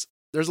there's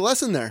a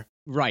lesson there.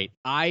 Right.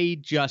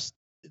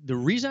 The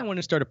reason I wanted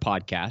to start a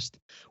podcast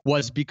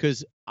was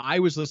because I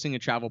was listening to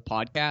travel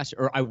podcasts,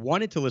 or I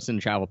wanted to listen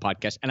to travel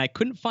podcasts, and I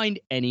couldn't find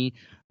any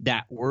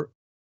that were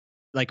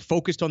like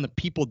focused on the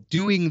people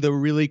doing the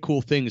really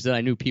cool things that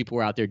I knew people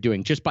were out there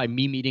doing just by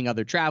me meeting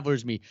other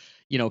travelers, me,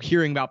 you know,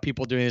 hearing about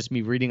people doing this,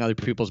 me reading other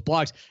people's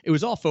blogs. It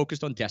was all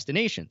focused on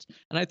destinations.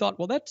 And I thought,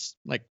 well, that's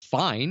like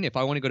fine. If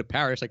I want to go to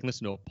Paris, I can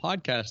listen to a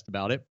podcast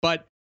about it.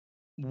 But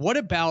what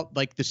about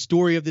like the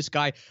story of this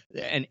guy?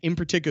 And in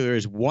particular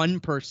is one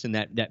person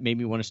that made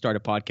me want to start a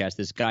podcast,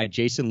 this guy,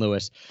 Jason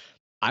Lewis.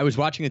 I was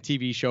watching a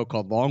TV show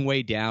called Long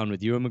Way Down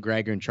with Ewan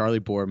McGregor and Charlie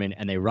Boorman,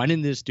 and they run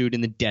into this dude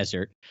in the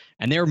desert,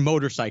 and they're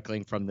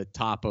motorcycling from the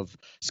top of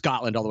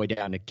Scotland all the way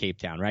down to Cape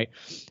Town, right?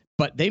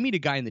 But they meet a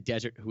guy in the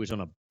desert who is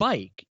on a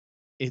bike,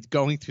 is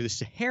going through the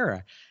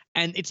Sahara.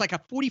 And it's like a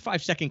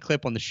 45-second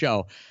clip on the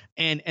show.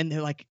 And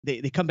they're like,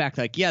 they come back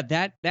like, yeah,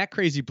 that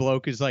crazy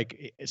bloke is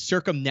like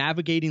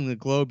circumnavigating the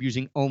globe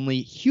using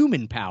only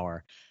human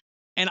power.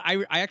 And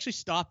I actually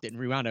stopped it and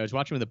rewound. I was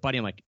watching with a buddy.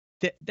 I'm like,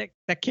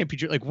 that can't be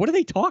true. Like, what are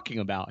they talking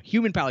about?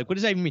 Human power. Like, what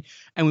does that even mean?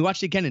 And we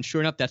watched it again, and sure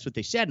enough, that's what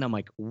they said. And I'm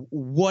like,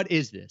 what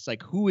is this?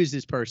 Like, who is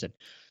this person?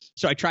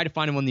 So I tried to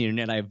find him on the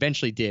internet. I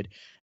eventually did.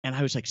 And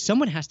I was like,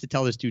 someone has to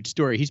tell this dude's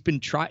story. He's been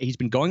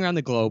going around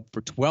the globe for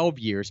 12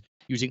 years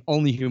using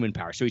only human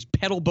power. So he's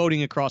pedal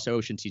boating across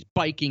oceans. He's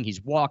biking. He's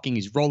walking.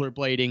 He's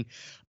rollerblading.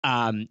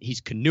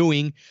 He's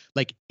canoeing.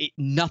 Like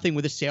nothing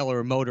with a sail or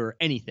a motor or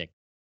anything.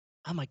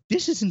 I'm like,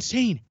 this is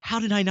insane. How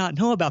did I not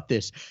know about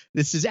this?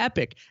 This is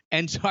epic.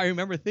 And so I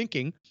remember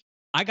thinking,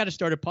 I got to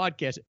start a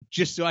podcast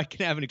just so I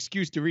can have an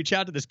excuse to reach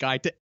out to this guy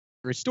to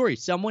for his story.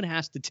 Someone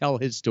has to tell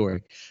his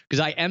story, because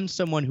I am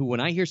someone who, when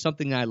I hear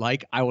something I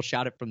like, I will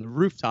shout it from the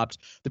rooftops.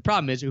 The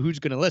problem is, who's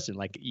going to listen?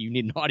 Like, you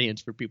need an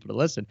audience for people to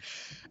listen.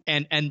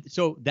 And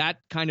so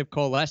that kind of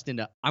coalesced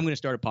into, I'm going to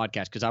start a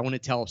podcast because I want to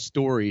tell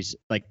stories,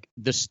 like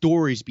the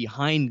stories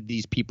behind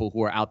these people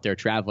who are out there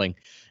traveling.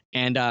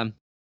 And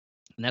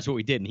that's what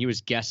we did. And he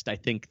was guest, I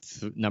think,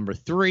 number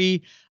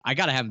 3. I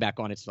got to have him back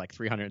on. It's like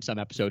 300 and some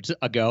episodes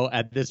ago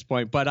at this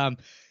point. But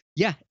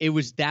yeah,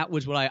 that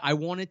was what I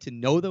wanted to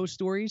know, those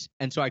stories.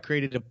 And so I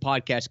created a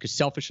podcast because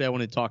selfishly I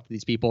wanted to talk to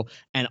these people,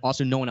 and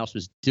also no one else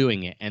was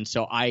doing it. And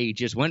so I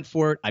just went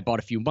for it. I bought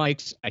a few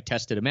mics. I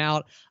tested them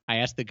out. I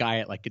asked the guy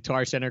at like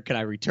Guitar Center, can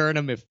I return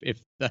them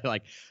if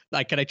like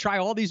can I try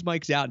all these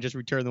mics out and just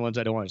return the ones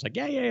I don't want? It's like,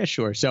 yeah,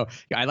 sure. So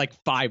yeah, I like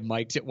 5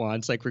 mics at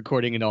once, like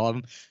recording in all of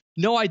them.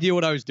 No idea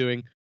what I was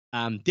doing.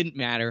 Didn't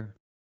matter.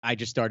 I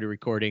just started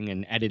recording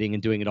and editing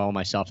and doing it all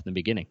myself in the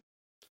beginning.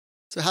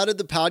 So how did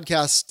the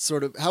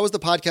podcast how was the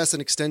podcast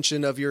an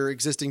extension of your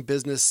existing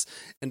business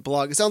and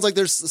blog? It sounds like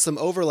there's some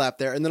overlap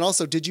there. And then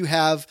also,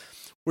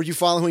 were you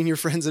following your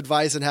friend's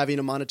advice and having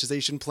a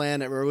monetization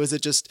plan, or was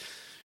it just,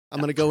 I'm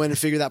going to go in and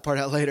figure that part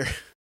out later?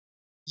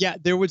 Yeah,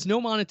 there was no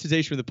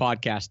monetization of the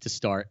podcast to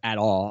start at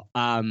all.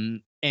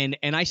 And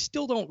I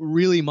still don't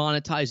really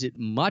monetize it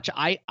much.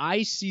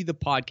 I see the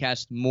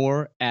podcast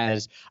more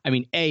as,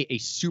 a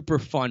super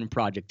fun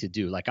project to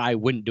do. Like, I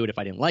wouldn't do it if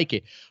I didn't like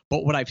it.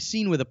 But what I've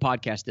seen with a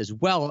podcast as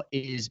well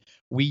is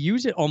we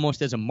use it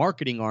almost as a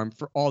marketing arm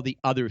for all the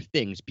other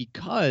things,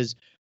 because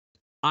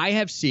I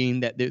have seen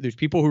that there's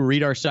people who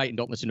read our site and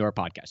don't listen to our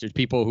podcast. There's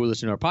people who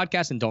listen to our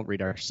podcast and don't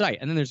read our site.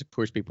 And then there's, of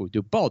course, people who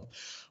do both.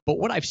 But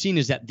what I've seen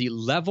is that the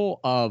level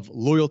of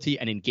loyalty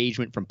and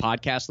engagement from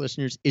podcast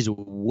listeners is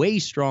way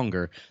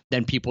stronger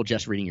than people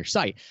just reading your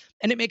site.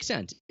 And it makes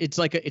sense. It's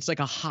like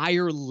a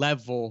higher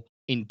level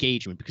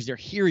engagement because they're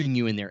hearing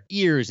you in their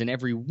ears, and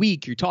every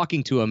week you're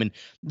talking to them, and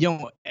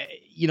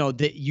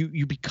that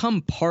you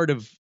become part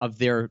of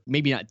their,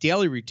 maybe not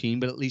daily routine,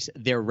 but at least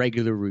their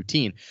regular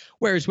routine.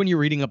 Whereas when you're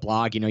reading a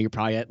blog, you're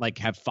probably at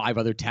have 5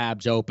 other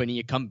tabs open, and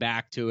you come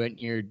back to it and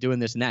you're doing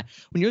this and that.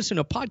 When you listen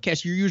to a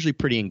podcast, you're usually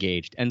pretty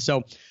engaged. And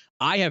so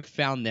I have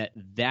found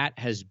that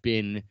has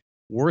been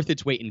worth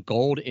its weight in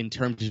gold in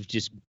terms of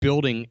just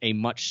building a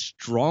much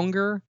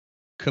stronger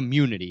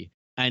community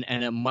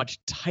and a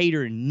much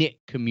tighter knit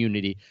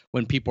community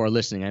when people are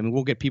listening.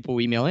 We'll get people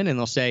who email in and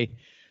they'll say,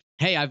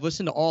 hey, I've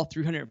listened to all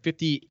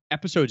 350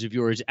 episodes of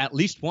yours at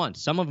least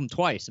once, some of them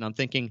twice. And I'm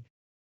thinking,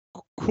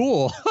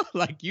 cool.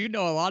 Like, a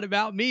lot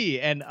about me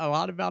and a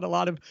lot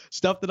of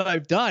stuff that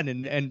I've done.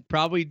 And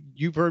probably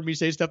you've heard me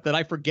say stuff that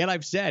I forget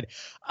I've said.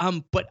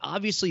 But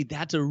obviously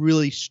that's a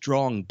really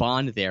strong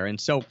bond there.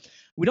 And so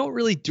we don't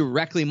really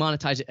directly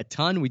monetize it a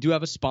ton. We do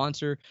have a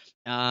sponsor,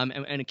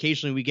 and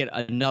occasionally we get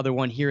another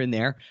one here and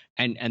there,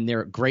 and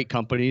they're great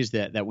companies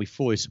that we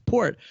fully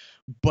support.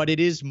 But it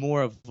is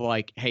more of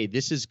like, hey,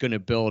 this is going to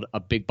build a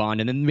big bond,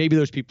 and then maybe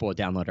those people will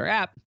download our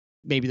app.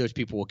 Maybe those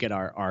people will get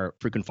our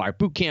Frequent Flyer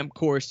Bootcamp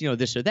course,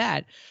 this or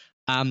that.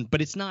 But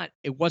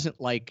it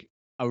wasn't like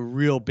a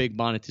real big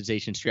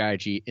monetization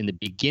strategy in the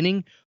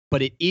beginning.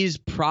 But it is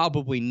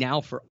probably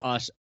now for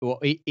us, well,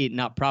 it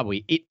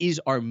is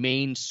our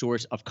main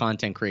source of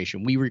content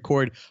creation. We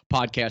record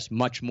podcasts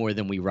much more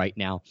than we write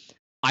now.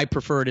 I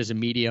prefer it as a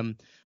medium.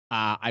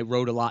 I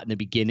wrote a lot in the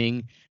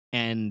beginning,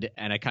 and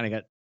I kind of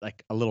got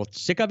like a little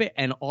sick of it.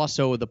 And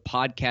also the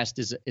podcast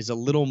is a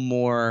little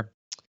more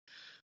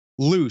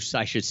loose,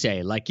 I should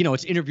say. Like,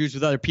 it's interviews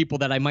with other people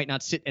that I might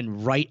not sit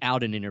and write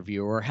out an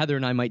interview, or Heather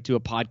and I might do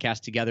a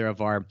podcast together of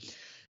our,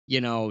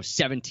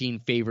 17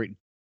 favorite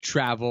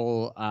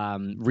travel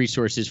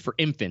resources for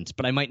infants,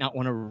 but I might not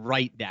want to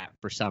write that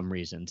for some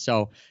reason.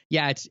 So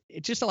yeah,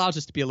 it just allows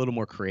us to be a little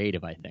more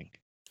creative, I think.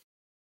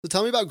 So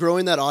tell me about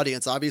growing that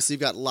audience. Obviously,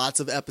 you've got lots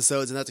of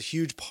episodes, and that's a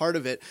huge part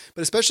of it.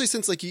 But especially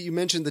since, like you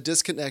mentioned, the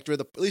disconnect, or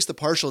at least the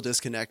partial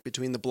disconnect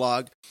between the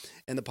blog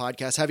and the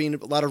podcast, having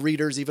a lot of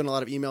readers, even a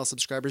lot of email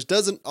subscribers,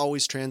 doesn't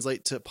always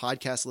translate to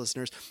podcast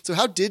listeners. So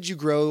how did you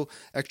grow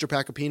Extra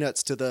Pack of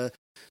Peanuts to the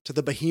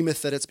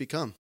behemoth that it's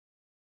become?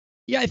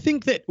 Yeah, I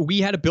think that we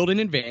had a built-in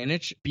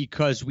advantage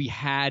because we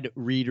had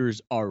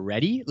readers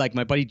already. Like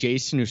my buddy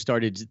Jason, who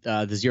started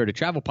the Zero to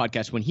Travel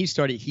podcast, when he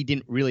started, he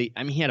didn't really,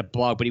 he had a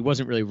blog, but he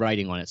wasn't really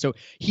writing on it. So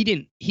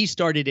he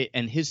started it,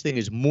 and his thing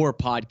is more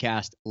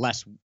podcast,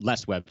 less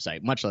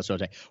website, much less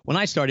website. When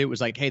I started, it was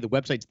like, hey, the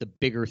website's the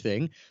bigger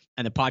thing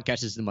and the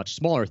podcast is the much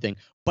smaller thing.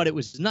 But it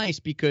was nice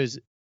because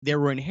there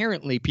were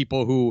inherently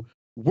people who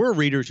were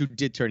readers who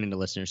did turn into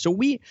listeners. So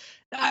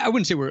I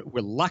wouldn't say we're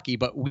lucky,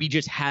 but we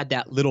just had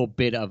that little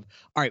bit of,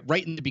 all right,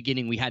 right in the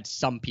beginning, we had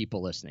some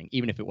people listening,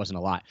 even if it wasn't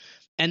a lot.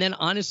 And then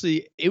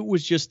honestly, it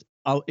was just,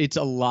 it's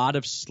a lot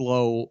of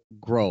slow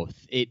growth.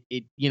 It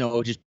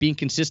just being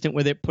consistent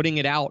with it, putting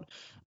it out.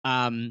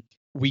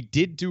 we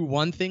did do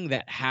one thing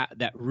that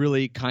that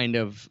really kind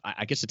of,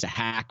 I guess it's a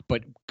hack,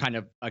 but kind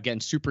of again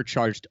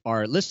supercharged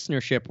our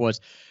listenership. Was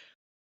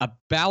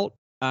about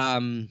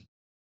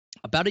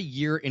about a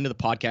year into the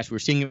podcast, we were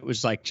seeing it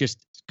was like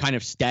just kind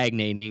of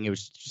stagnating. It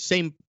was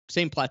same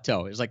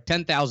plateau. It was like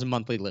 10,000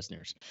 monthly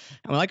listeners.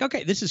 And we're like,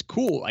 okay, this is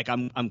cool. Like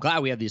I'm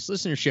glad we have this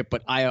listenership,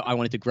 but I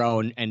wanted to grow,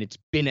 and it's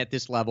been at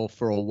this level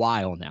for a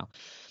while now.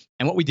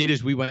 And what we did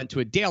is we went to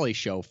a daily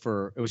show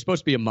it was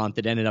supposed to be a month.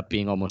 It ended up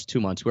being almost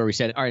 2 months, where we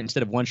said, all right,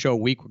 instead of one show a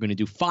week, we're going to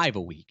do 5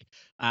 a week.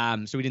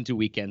 So we didn't do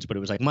weekends, but it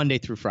was like Monday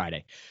through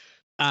Friday.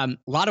 A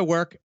lot of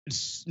work.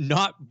 It's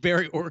not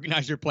very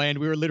organized or planned.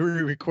 We were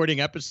literally recording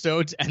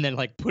episodes and then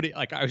like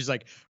I was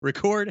like,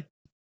 record,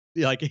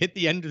 like hit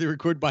the end of the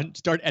record button,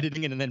 start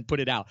editing it, and then put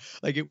it out.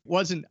 Like it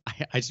wasn't,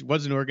 I just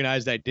wasn't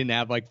organized. I didn't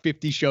have like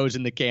 50 shows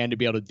in the can to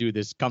be able to do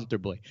this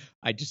comfortably.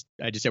 I just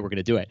said we're going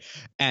to do it.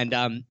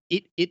 And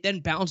it then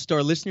bounced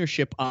our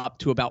listenership up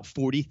to about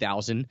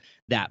 40,000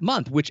 that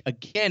month, which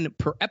again,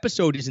 per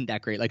episode isn't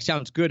that great. Like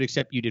sounds good,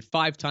 except you did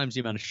 5 times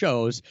the amount of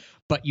shows,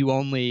 but you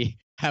only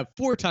have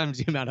 4 times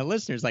the amount of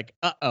listeners. Like,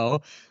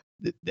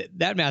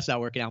 that math's not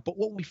working out. But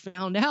what we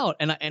found out,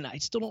 and I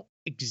still don't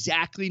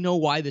exactly know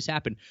why this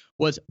happened,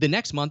 was the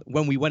next month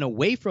when we went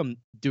away from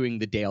doing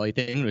the daily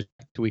thing, it was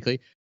back to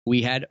weekly,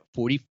 we had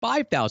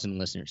 45,000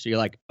 listeners. So you're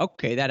like,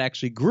 okay, that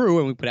actually grew,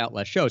 and we put out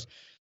less shows.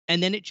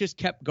 And then it just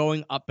kept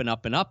going up and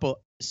up and up.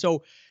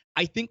 So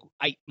I think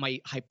my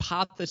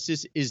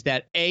hypothesis is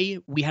that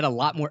we had a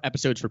lot more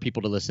episodes for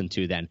people to listen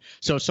to then.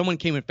 So if someone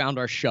came and found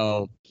our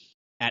show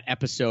at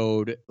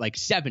episode like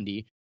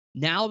 70,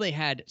 now they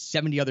had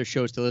 70 other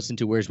shows to listen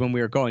to, whereas when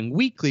we were going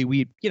weekly,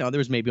 there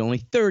was maybe only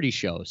 30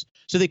 shows.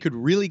 So they could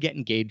really get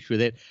engaged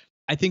with it.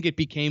 I think it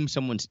became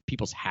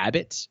people's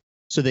habits.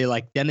 So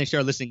then they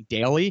started listening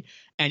daily.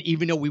 And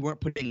even though we weren't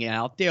putting it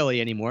out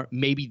daily anymore,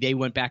 maybe they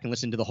went back and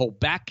listened to the whole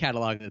back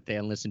catalog that they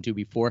hadn't listened to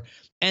before.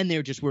 And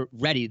they were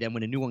ready. Then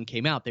when a new one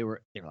came out, they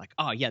were like,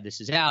 oh yeah, this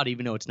is out,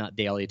 even though it's not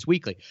daily, it's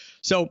weekly.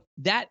 So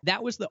that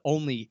was the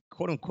only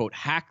quote unquote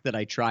hack that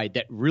I tried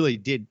that really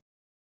did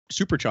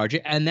supercharge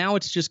it. And now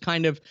it's just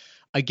kind of,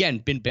 again,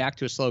 been back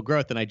to a slow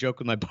growth. And I joked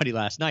with my buddy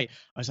last night.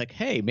 I was like,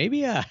 hey,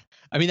 maybe,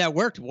 that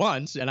worked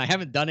once, and I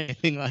haven't done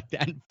anything like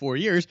that in 4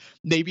 years.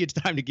 Maybe it's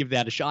time to give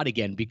that a shot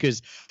again,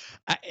 because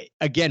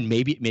again,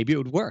 maybe it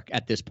would work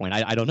at this point.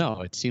 I don't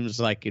know. It seems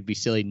like it'd be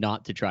silly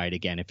not to try it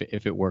again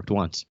if it worked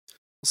once.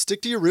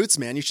 Stick to your roots,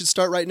 man. You should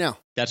start right now.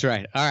 That's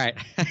right. All right.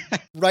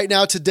 Right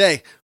now,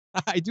 today.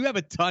 I do have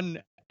a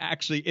ton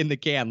actually in the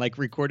can, like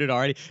recorded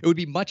already. It would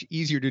be much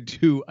easier to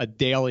do a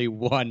daily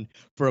one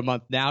for a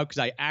month now, because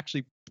I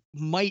actually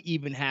might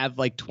even have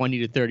like 20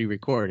 to 30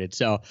 recorded.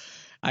 So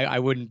I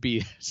wouldn't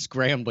be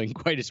scrambling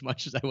quite as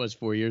much as I was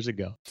 4 years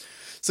ago.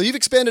 So you've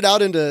expanded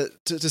out into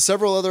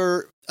several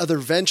other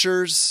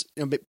ventures,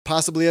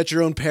 possibly at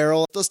your own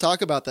peril. Let's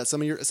talk about that.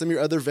 Some of your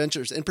other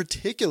ventures, in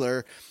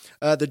particular,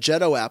 the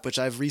Jetto app, which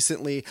I've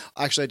recently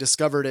I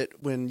discovered it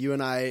when you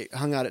and I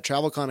hung out at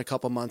TravelCon a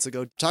couple months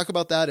ago. Talk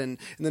about that, and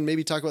then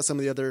maybe talk about some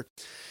of the other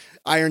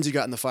irons you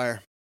got in the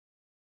fire.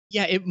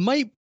 Yeah, it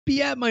might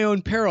be at my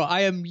own peril.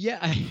 I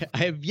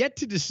have yet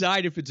to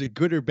decide if it's a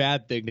good or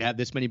bad thing to have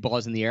this many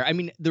balls in the air. I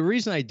mean, the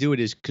reason I do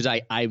it is because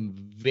I'm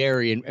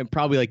very, and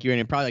probably like you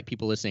and probably like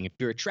people listening, if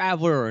you're a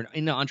traveler or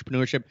into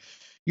entrepreneurship,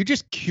 you're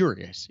just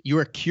curious. You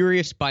are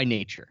curious by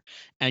nature,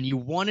 and you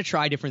want to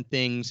try different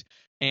things,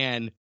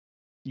 and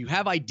you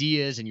have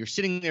ideas, and you're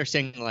sitting there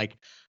saying like,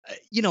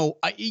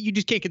 you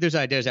just can't get those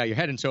ideas out of your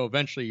head. And so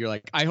eventually you're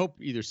like, I hope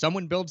either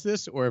someone builds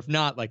this, or if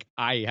not, like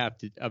I have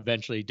to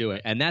eventually do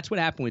it. And that's what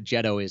happened with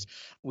Jetto. Is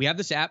we have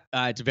this app.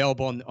 It's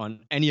available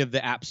on any of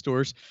the app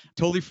stores,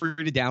 totally free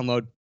to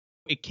download.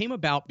 It came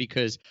about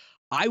because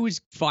I was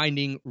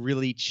finding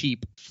really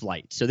cheap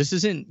flights. So this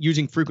isn't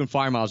using frequent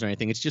flyer miles or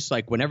anything. It's just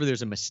like whenever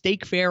there's a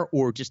mistake fare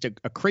or just a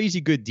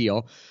crazy good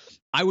deal,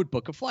 I would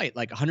book a flight,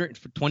 like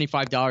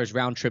 $125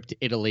 round trip to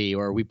Italy,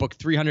 or we booked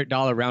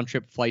 $300 round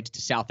trip flights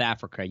to South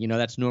Africa.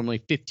 That's normally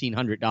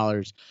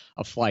 $1,500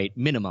 a flight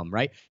minimum,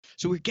 right?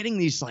 So we're getting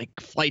these like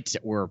flights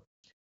that were,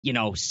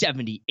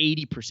 70,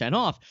 80%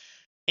 off.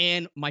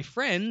 And my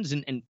friends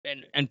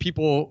and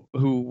people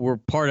who were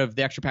part of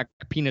the Extra Pack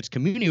Peanuts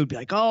community would be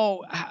like,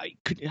 oh,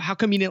 how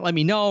come you didn't let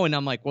me know? And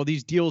I'm like, well,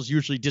 these deals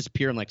usually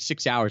disappear in like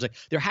 6 hours. Like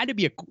there had to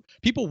be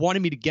people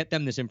wanted me to get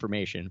them this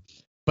information,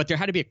 but there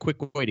had to be a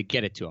quick way to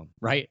get it to them,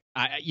 right?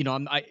 I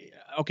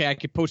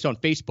could post on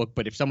Facebook,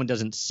 but if someone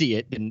doesn't see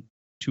it, then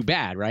too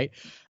bad, right?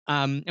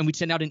 And we'd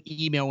send out an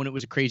email when it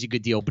was a crazy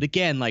good deal. But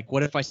again, like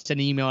what if I send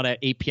an email at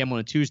 8 p.m. on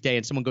a Tuesday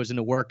and someone goes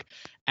into work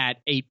at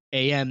 8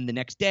 a.m. the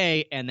next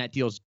day and that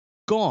deal's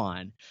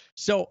gone?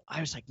 So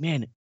I was like,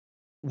 man,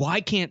 why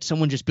can't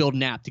someone just build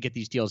an app to get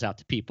these deals out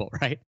to people,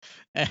 right?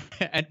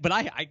 But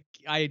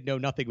I know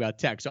nothing about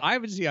tech. So I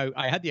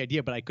had the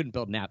idea, but I couldn't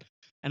build an app.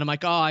 And I'm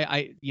like,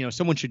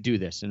 someone should do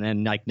this. And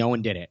then like no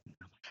one did it.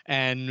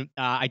 And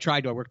I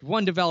worked with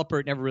one developer.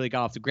 It never really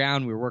got off the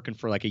ground. We were working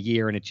for like a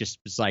year, and it just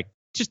was like,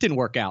 just didn't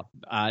work out.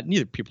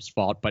 Neither people's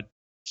fault, but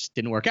just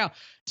didn't work out.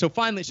 So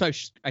finally,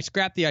 I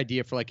scrapped the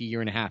idea for like a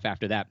year and a half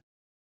after that.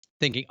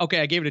 thinking,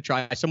 okay, I gave it a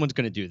try. Someone's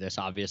going to do this,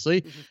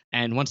 obviously.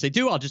 And once they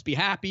do, I'll just be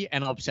happy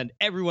and I'll send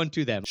everyone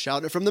to them.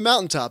 Shout it from the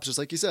mountaintops, just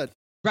like you said.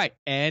 Right.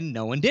 And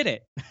no one did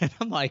it. And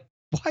I'm like,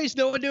 why is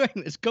no one doing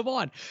this? Come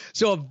on.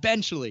 So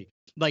eventually,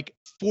 like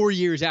 4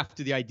 years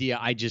after the idea,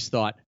 I just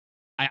thought,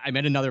 I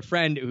met another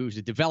friend who's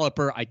a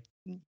developer.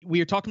 We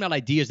were talking about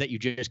ideas that you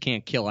just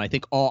can't kill. And I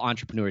think all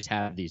entrepreneurs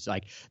have these,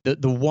 like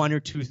the one or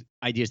two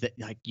ideas that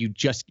like you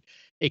just,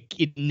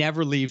 it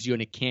never leaves you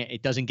and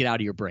it doesn't get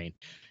out of your brain.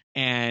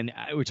 And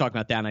we were talking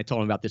about that, and I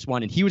told him about this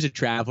one, and he was a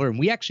traveler, and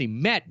we actually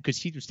met because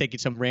he was taking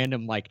some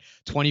random like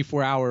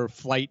 24-hour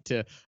flight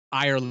to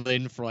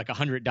Ireland for like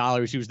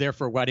 $100. He was there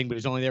for a wedding, but he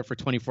was only there for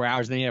 24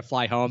 hours. And then he had to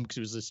fly home because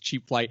it was this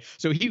cheap flight.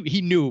 So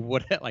he knew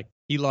what, like,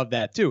 he loved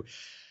that too.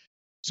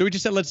 So we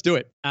just said, let's do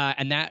it.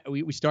 And that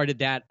we started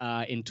that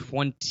in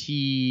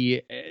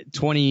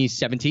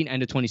 2017,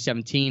 end of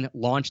 2017,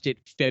 launched it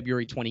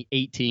February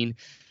 2018.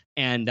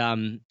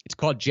 And it's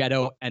called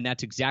Jetto. And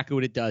that's exactly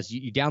what it does.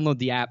 You download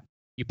the app,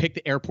 you pick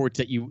the airports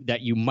that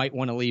you might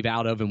want to leave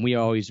out of. And we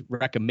always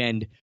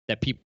recommend that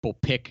people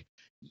pick,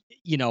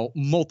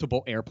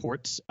 multiple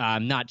airports,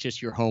 not just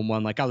your home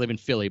one. Like I live in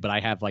Philly, but I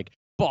have like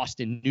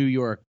Boston, New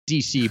York,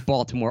 DC,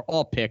 Baltimore,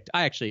 all picked.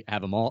 I actually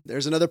have them all.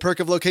 There's another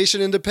perk of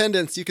location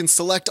independence. You can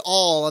select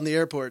all on the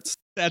airports.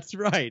 That's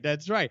right.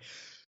 That's right.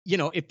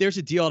 If there's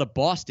a deal out of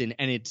Boston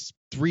and it's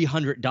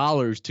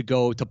 $300 to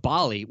go to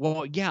Bali,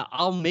 well, yeah,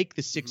 I'll make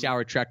the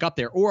 6-hour trek up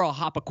there, or I'll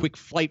hop a quick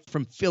flight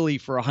from Philly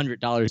for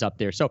 $100 up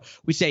there. So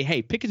we say,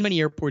 hey, pick as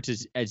many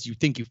airports as you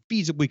think you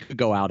feasibly could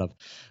go out of.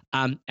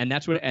 And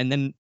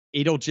then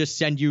it'll just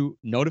send you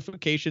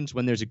notifications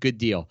when there's a good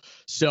deal.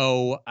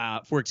 So,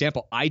 for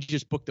example, I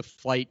just booked a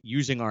flight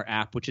using our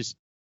app, which is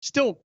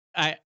still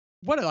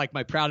one of like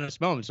my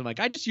proudest moments. I'm like,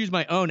 I just used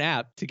my own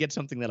app to get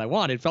something that I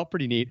wanted. It felt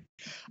pretty neat.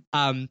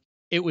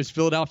 It was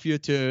Philadelphia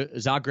to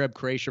Zagreb,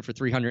 Croatia for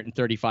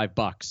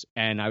 $335.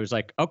 And I was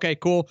like, okay,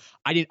 cool.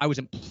 I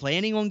wasn't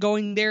planning on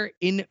going there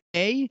in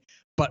May,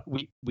 but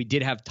we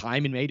did have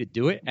time in May to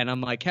do it. And I'm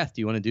like, Heth,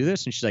 do you want to do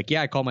this? And she's like,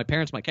 yeah. I called my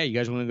parents. I'm like, hey, you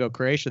guys want to go to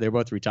Croatia? They're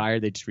both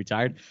retired. They just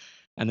retired.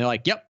 And they're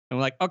like, yep. And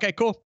we're like, okay,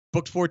 cool.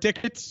 Booked 4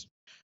 tickets.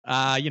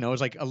 It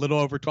was like a little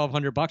over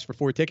 $1,200 for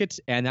 4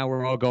 tickets. And now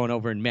we're all going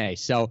over in May.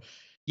 So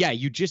yeah,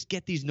 you just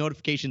get these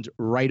notifications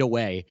right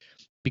away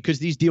because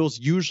these deals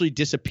usually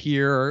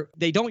disappear.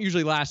 They don't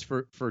usually last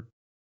for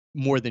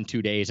more than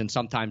 2 days. And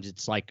sometimes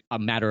it's like a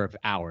matter of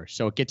hours.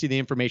 So it gets you the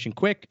information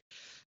quick.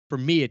 For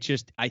me, it's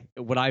just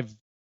what I've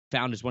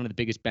found is one of the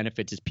biggest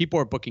benefits is people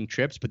are booking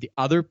trips. But the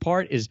other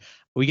part is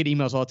we get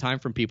emails all the time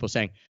from people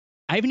saying,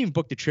 I haven't even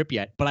booked a trip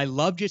yet, but I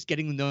love just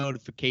getting the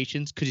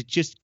notifications because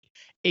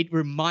it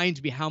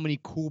reminds me how many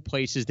cool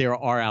places there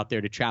are out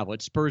there to travel.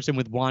 It spurs them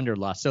with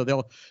wanderlust. So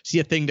they'll see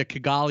a thing to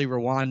Kigali,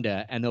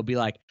 Rwanda, and they'll be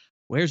like,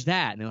 where's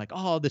that? And they're like,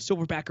 oh, the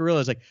silverback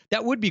gorillas. Like,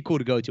 that would be cool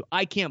to go to.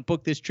 I can't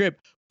book this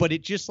trip, but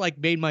it just like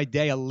made my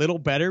day a little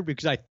better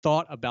because I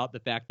thought about the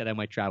fact that I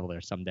might travel there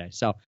someday.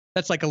 So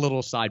that's like a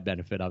little side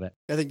benefit of it.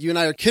 I think you and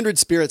I are kindred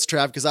spirits,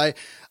 Trav, because I'm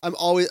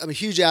a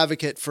huge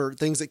advocate for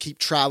things that keep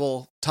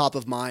travel top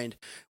of mind,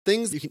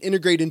 things you can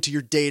integrate into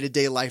your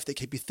day-to-day life that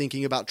keep you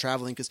thinking about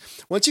traveling. Because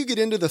once you get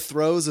into the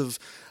throes of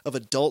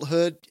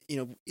adulthood,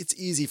 it's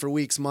easy for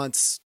weeks,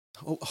 months,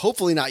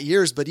 hopefully not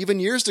years, but even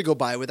years to go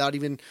by without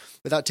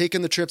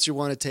taking the trips you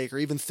want to take or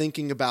even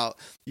thinking about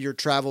your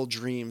travel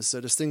dreams.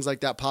 So just things like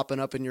that popping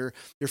up in your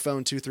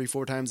phone 2, 3,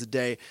 4 times a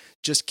day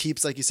just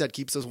keeps, like you said,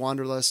 keeps those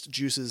wanderlust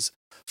juices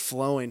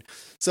flowing.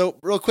 So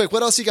real quick,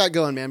 what else you got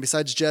going, man?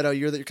 Besides Jetto,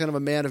 you're kind of a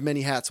man of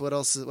many hats. What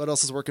else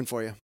is working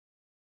for you?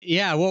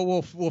 Yeah,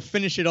 we'll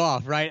finish it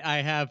off, right?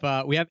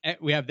 We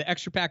have the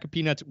Extra Pack of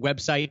Peanuts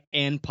website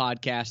and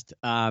podcast.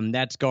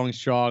 That's going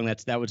strong.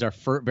 That was our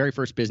very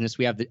first business.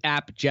 We have the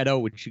app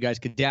Jetto, which you guys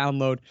could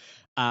download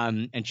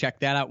and check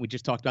that out. We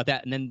just talked about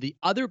that. And then the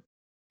other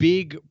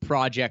big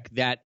project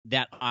that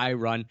I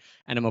run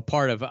and I'm a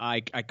part of,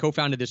 I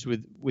co-founded this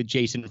with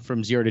Jason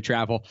from Zero to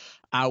Travel.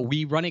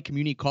 We run a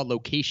community called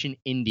Location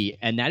Indie,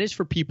 and that is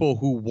for people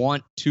who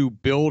want to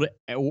build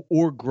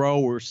or grow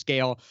or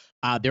scale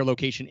their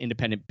location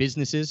independent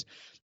businesses.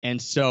 And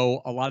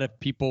so a lot of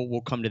people will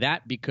come to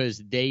that because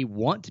they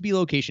want to be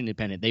location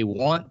independent. They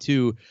want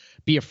to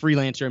be a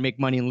freelancer and make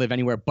money and live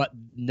anywhere, but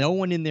no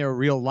one in their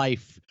real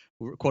life,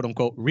 quote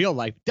unquote, real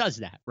life does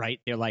that, right?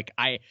 They're like,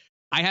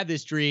 I have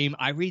this dream.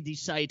 I read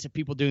these sites of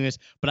people doing this,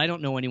 but I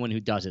don't know anyone who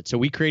does it. So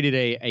we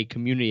created a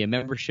community, a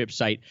membership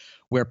site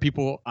where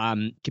people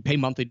can pay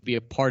monthly to be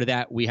a part of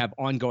that. We have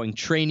ongoing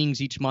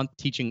trainings each month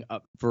teaching a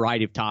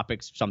variety of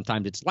topics.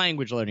 Sometimes it's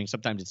language learning.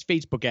 Sometimes it's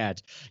Facebook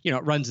ads.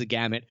 It runs the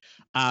gamut.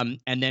 And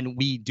then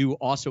we do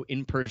also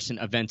in-person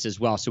events as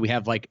well. So we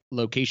have like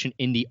Location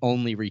Indie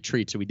only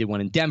retreats. So we did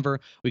one in Denver.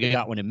 We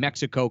got one in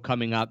Mexico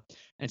coming up.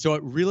 And so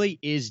it really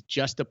is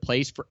just a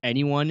place for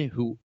anyone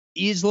who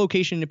is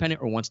location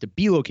independent or wants to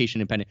be location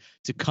independent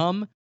to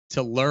come,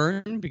 to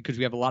learn because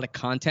we have a lot of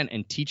content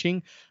and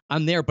teaching.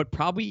 I'm there, but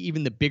probably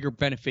even the bigger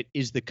benefit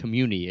is the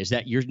community, is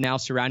that you're now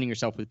surrounding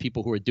yourself with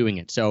people who are doing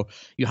it. So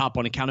you hop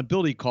on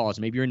accountability calls.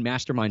 Maybe you're in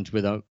masterminds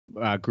with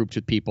groups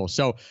with people.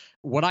 So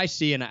what I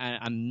see, and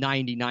I'm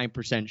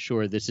 99%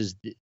 sure this is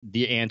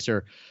the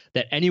answer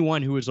that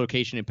anyone who is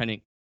location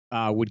independent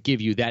would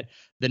give you, that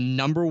the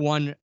number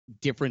one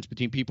difference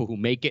between people who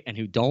make it and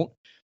who don't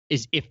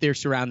is if they're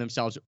surrounding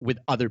themselves with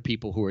other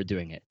people who are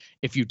doing it.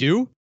 If you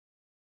do,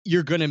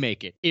 you're going to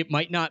make it. It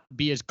might not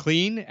be as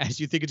clean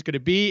as you think it's going to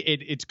be.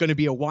 It's going to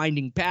be a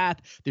winding path.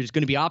 There's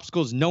going to be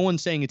obstacles. No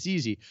one's saying it's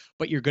easy,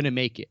 but you're going to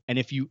make it. And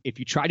if you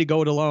try to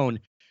go it alone,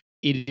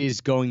 it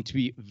is going to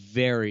be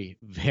very,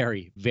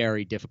 very,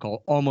 very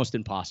difficult, almost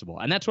impossible.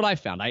 And that's what I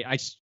found. I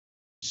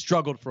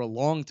struggled for a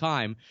long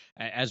time,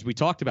 as we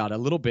talked about a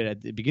little bit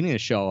at the beginning of the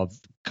show, of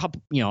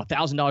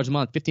 $1,000 a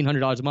month,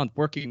 $1,500 a month,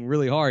 working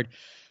really hard.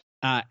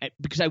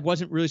 Because I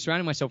wasn't really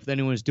surrounding myself with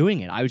anyone who was doing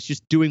it. I was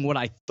just doing what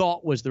I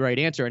thought was the right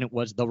answer, and it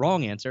was the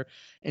wrong answer.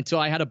 And so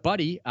I had a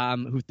buddy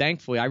who,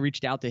 thankfully, I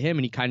reached out to him,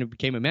 and he kind of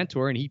became a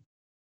mentor, and he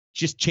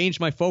just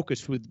changed my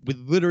focus with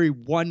literally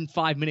 1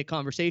 5-minute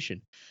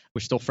conversation.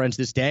 We're still friends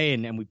this day,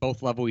 and we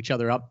both level each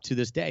other up to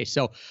this day.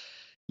 So,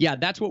 yeah,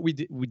 that's what we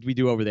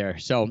do over there.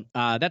 So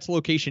that's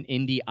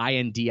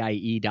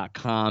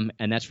locationindie.com,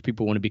 and that's for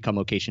people who want to become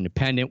location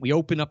independent. We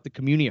open up the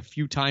community a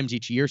few times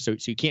each year, so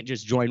you can't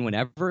just join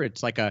whenever.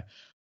 It's like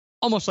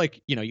almost like,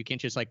 you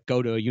can't just like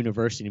go to a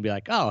university and be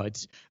like, oh,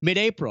 it's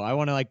mid-April, I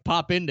want to like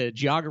pop into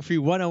Geography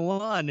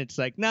 101. It's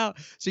like, no.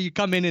 So you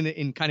come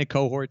in kind of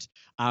cohorts.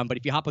 But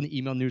if you hop on the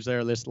email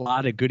newsletter list, a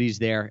lot of goodies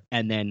there,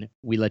 and then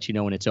we let you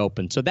know when it's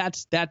open. So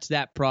that's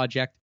that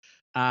project.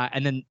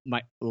 And then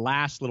my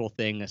last little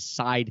thing, a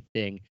side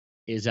thing,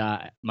 is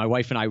my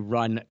wife and I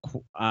run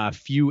a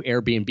few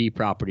Airbnb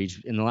properties.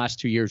 In the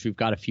last 2 years, we've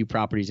got a few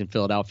properties in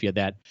Philadelphia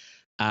that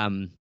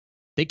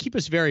they keep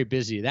us very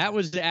busy. That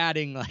was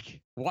adding,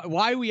 like,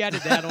 why we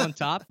added that on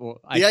top.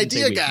 Well, the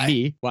idea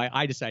guy. Why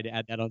I decided to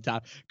add that on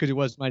top, because it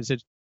was my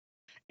decision.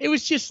 It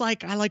was just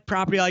like, I like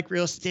property, I like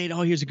real estate.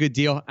 Oh, here's a good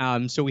deal.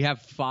 So we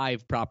have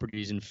 5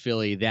 properties in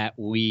Philly that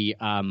we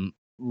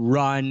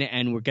run,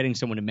 and we're getting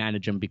someone to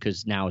manage them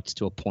because now it's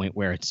to a point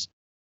where it's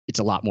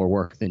a lot more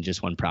work than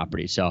just one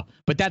property. So,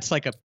 but that's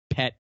like a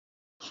pet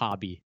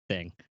hobby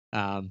thing.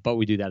 But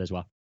we do that as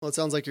well. Well, it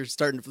sounds like you're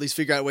starting to at least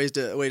figure out a way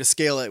to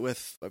scale it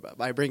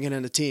by bringing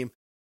in a team.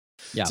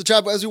 Yeah. So,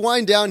 Trav, as we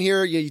wind down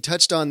here, you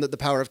touched on the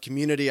power of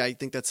community. I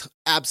think that's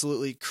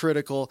absolutely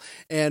critical.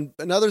 And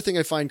another thing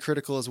I find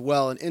critical as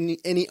well in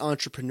any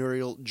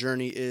entrepreneurial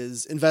journey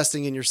is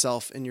investing in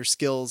yourself and your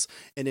skills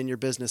and in your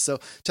business. So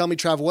tell me,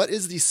 Trav, what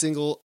is the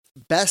single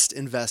best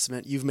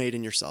investment you've made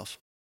in yourself?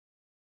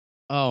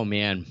 Oh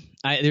man,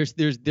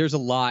 there's a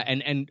lot,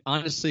 and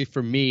honestly,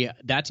 for me,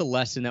 that's a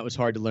lesson that was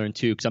hard to learn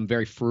too, because I'm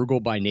very frugal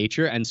by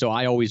nature, and so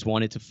I always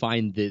wanted to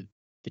find the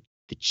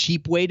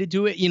cheap way to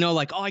do it.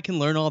 Like, oh, I can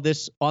learn all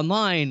this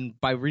online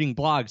by reading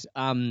blogs.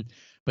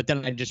 But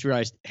then I just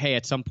realized, hey,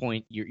 at some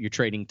point you're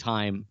trading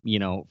time,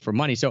 for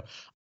money. So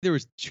there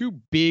was 2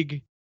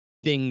 big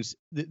things.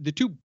 The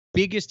 2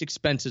 biggest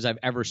expenses I've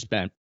ever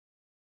spent,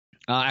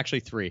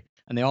 actually 3,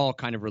 and they all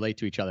kind of relate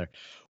to each other,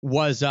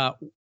 was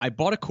I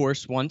bought a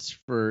course once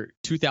for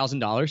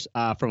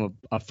 $2,000 from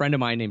a friend of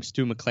mine named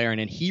Stu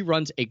McLaren, and he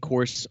runs a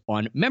course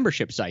on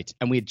membership sites.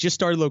 And we had just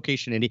started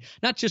Location Indie,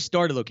 not just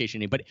started Location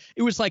Indie, but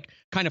it was like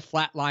kind of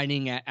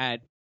flatlining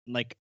at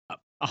like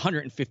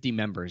 150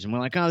 members. And we're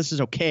like, oh, this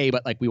is okay,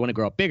 but like we want to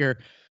grow up bigger.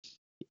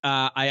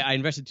 I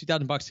invested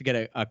 $2,000 to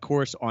get a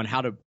course on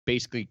how to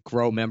basically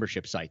grow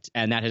membership sites.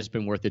 And that has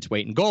been worth its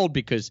weight in gold,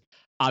 because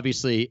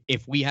obviously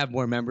if we have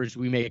more members,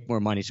 we make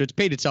more money. So it's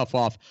paid itself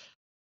off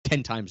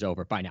 10 times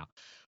over by now.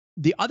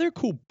 The other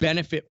cool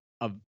benefit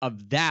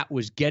of that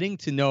was getting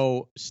to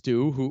know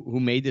Stu, who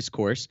made this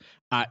course,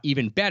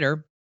 even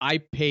better. I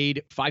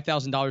paid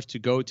 $5,000 to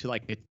go to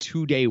like a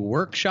 2-day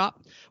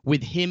workshop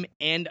with him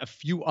and a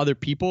few other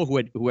people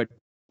who had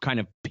kind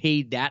of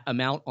paid that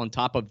amount on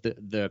top of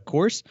the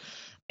course.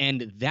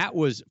 And that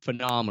was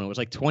phenomenal. It was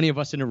like 20 of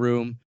us in a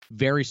room,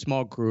 very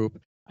small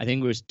group. I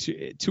think it was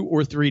 2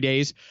 or 3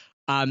 days.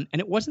 And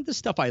it wasn't the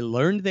stuff I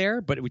learned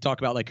there, but we talk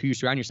about like who you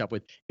surround yourself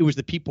with. It was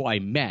the people I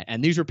met.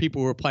 And these were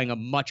people who were playing a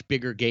much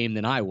bigger game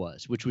than I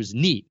was, which was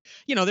neat.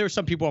 There were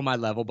some people on my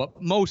level,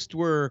 but most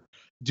were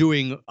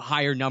doing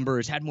higher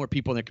numbers, had more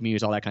people in their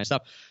communities, all that kind of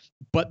stuff.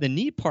 But the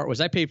neat part was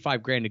I paid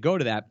 $5,000 to go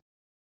to that.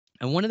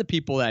 And one of the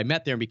people that I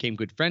met there and became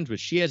good friends with,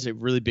 she has a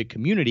really big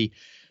community.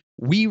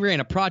 We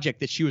ran a project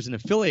that she was an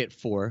affiliate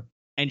for,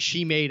 and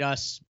she made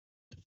us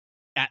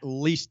at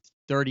least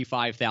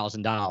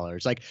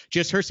 $35,000. Like,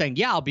 just her saying,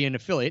 yeah, I'll be an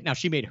affiliate. Now,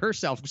 she made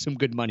herself some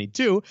good money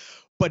too,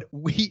 but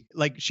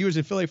she was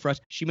an affiliate for us.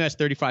 She made us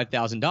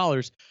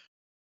 $35,000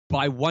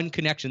 by one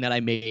connection that I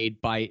made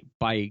by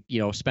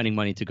spending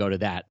money to go to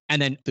that.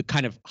 And then the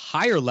kind of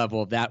higher level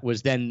of that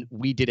was then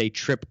we did a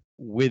trip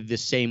with the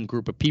same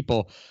group of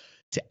people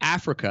to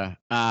Africa.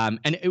 And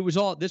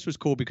this was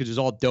cool because it was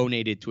all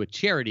donated to a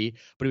charity,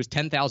 but it was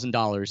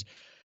 $10,000.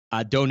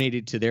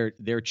 donated to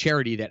their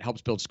charity that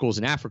helps build schools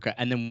in Africa.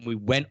 And then we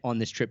went on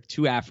this trip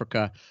to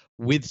Africa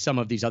with some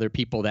of these other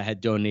people that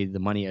had donated the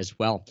money as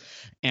well.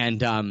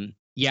 And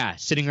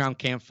sitting around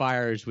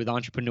campfires with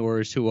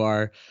entrepreneurs who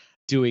are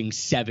doing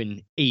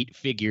 7-8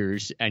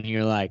 figures, and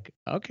you're like,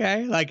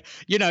 okay, like,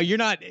 you're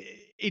not.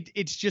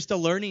 It's just a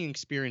learning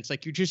experience.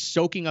 Like, you're just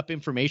soaking up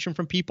information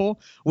from people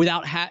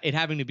without it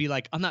having to be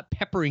like, I'm not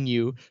peppering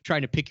you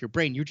trying to pick your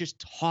brain. You're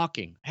just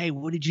talking. Hey,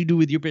 what did you do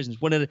with your business?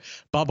 What did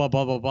blah blah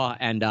blah blah blah.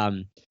 And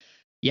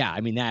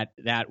I mean,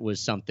 that was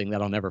something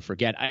that I'll never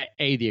forget.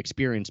 A, the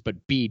experience,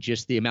 but B,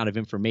 just the amount of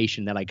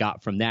information that I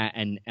got from that,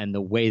 and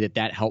the way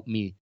that helped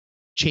me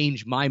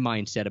change my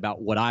mindset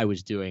about what I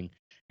was doing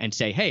and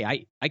say,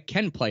 hey, I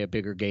can play a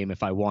bigger game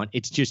if I want.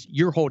 It's just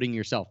you're holding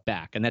yourself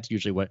back, and that's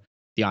usually what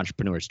the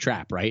entrepreneur's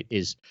trap, right?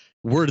 Is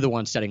we're the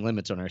ones setting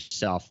limits on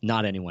ourselves,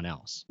 not anyone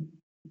else.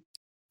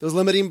 Those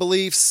limiting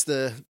beliefs,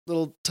 the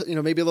little,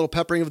 maybe a little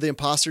peppering of the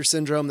imposter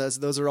syndrome,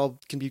 those are all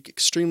can be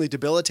extremely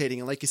debilitating.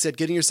 And like you said,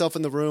 getting yourself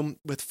in the room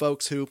with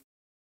folks who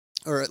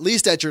are at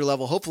least at your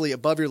level, hopefully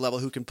above your level,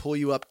 who can pull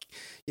you up,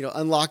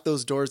 unlock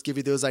those doors, give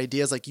you those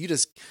ideas. Like you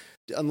just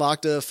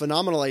unlocked a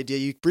phenomenal idea.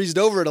 You breezed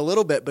over it a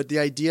little bit, but the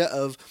idea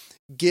of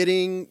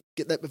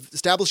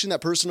establishing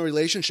that personal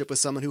relationship with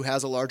someone who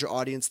has a larger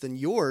audience than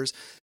yours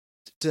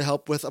to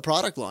help with a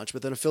product launch,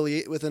 with an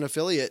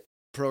affiliate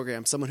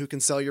program, someone who can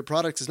sell your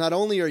products, is not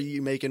only are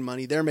you making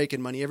money, they're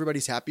making money,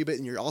 everybody's happy, but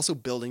and you're also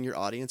building your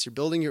audience, you're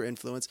building your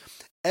influence.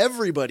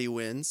 Everybody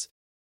wins.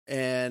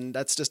 And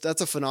that's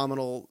a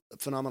phenomenal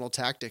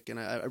tactic. And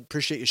I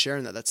appreciate you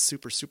sharing that. That's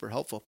super, super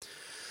helpful.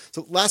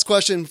 So last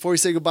question before we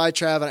say goodbye,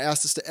 Trav, and I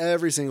ask this to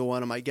every single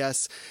one of my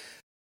guests.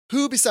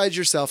 Who besides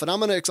yourself, and I'm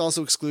going to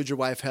also exclude your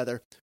wife,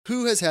 Heather,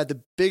 who has had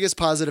the biggest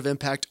positive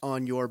impact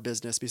on your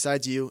business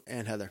besides you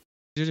and Heather?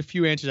 There's a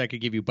few answers I could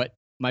give you, but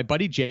my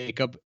buddy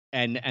Jacob,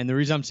 and the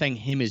reason I'm saying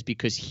him is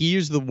because he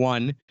is the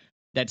one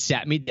that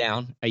sat me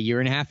down a year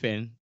and a half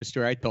in, the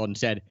story I told, and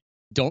said,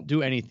 don't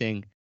do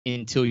anything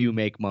until you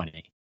make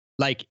money.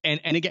 Like, and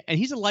again, and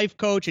he's a life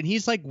coach, and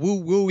he's like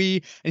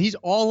woo-woo-y, and he's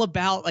all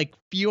about like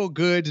feel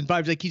good and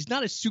vibes. Like, he's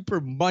not a super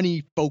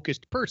money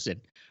focused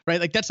person, right?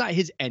 Like, that's not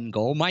his end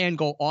goal. My end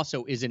goal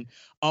also isn't,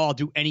 oh, I'll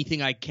do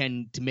anything I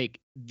can to make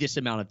this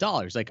amount of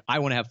dollars. Like, I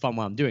want to have fun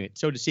while I'm doing it.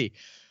 So to see,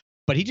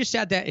 but he just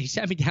sat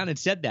me down and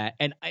said that.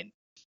 And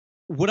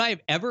would I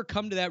have ever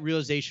come to that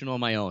realization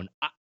on my own?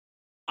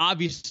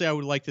 Obviously, I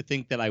would like to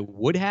think that I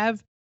would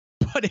have,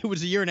 but it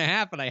was a year and a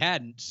half and I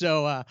hadn't.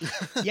 So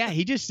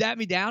he just sat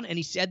me down and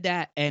he said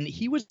that, and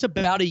he was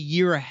about a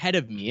year ahead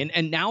of me.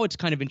 And now it's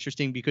kind of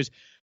interesting because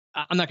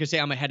I'm not going to say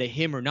I'm ahead of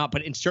him or not,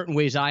 but in certain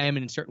ways I am,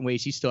 and in certain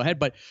ways he's still ahead.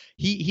 But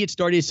he had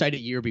started his site a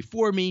year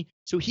before me,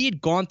 so he had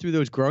gone through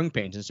those growing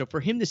pains. And so for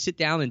him to sit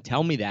down and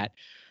tell me that,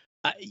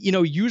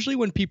 usually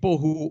when people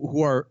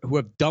who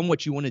have done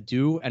what you want to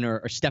do and are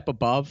a step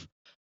above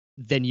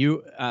than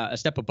you, a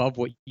step above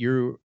what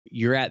you're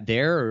at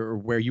there or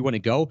where you want to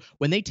go,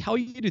 when they tell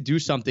you to do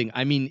something,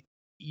 I mean,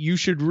 you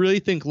should really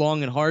think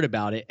long and hard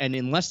about it. And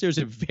unless there's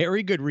a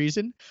very good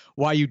reason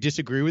why you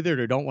disagree with it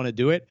or don't want to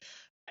do it,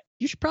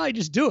 you should probably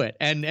just do it.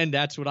 And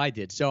that's what I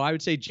did. So I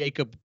would say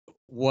Jacob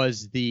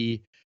was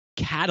the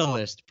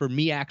catalyst for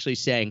me actually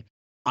saying,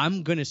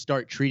 I'm going to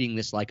start treating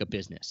this like a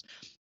business.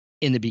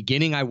 In the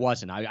beginning, I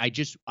wasn't.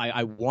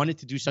 I wanted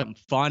to do something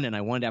fun, and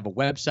I wanted to have a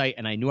website,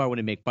 and I knew I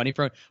wanted to make money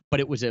from it. But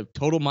it was a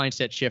total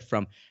mindset shift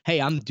from,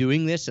 hey, I'm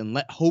doing this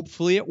and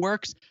hopefully it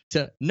works,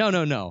 to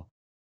no.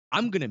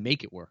 I'm going to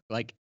make it work.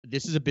 Like,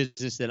 this is a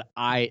business that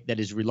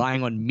is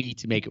relying on me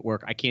to make it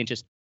work. I can't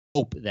just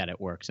hope that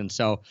it works. And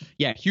so,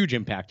 yeah, huge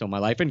impact on my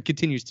life, and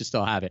continues to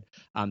still have it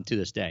to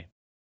this day.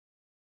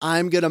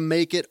 I'm going to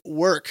make it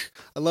work.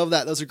 I love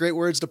that. Those are great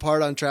words to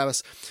part on,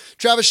 Travis.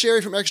 Travis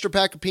Sherry from Extra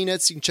Pack of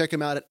Peanuts. You can check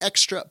him out at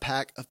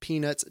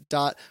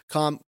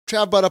extrapackofpeanuts.com.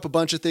 Trav brought up a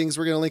bunch of things.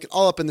 We're going to link it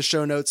all up in the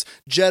show notes.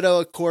 Jetto,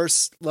 of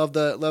course, love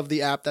the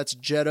app. That's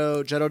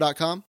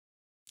jetto.com.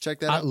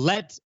 Check that out.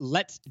 Let's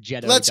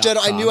Jetto. Let's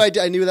Jetto. I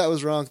knew that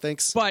was wrong.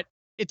 Thanks. But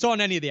it's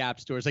on any of the app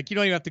stores. Like, you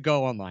don't even have to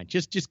go online.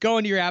 Just go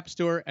into your app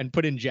store and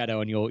put in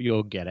Jetto, and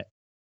you'll get it.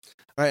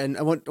 All right, and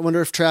I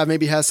wonder if Trav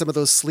maybe has some of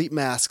those sleep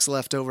masks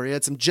left over. He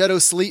had some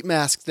Jetto sleep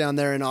masks down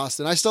there in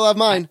Austin. I still have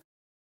mine.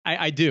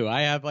 I do.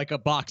 I have like a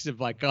box of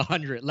like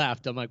 100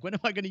 left. I'm like, when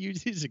am I going to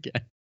use these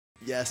again?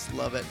 Yes,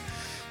 love it.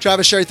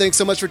 Travis Sherry, thanks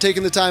so much for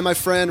taking the time, my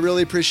friend.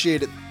 Really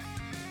appreciate it.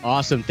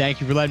 Awesome. Thank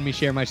you for letting me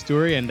share my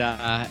story. And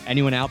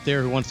anyone out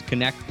there who wants to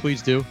connect,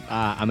 please do.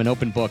 I'm an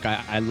open book.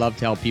 I love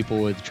to help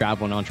people with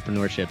travel and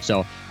entrepreneurship.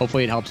 So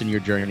hopefully it helps in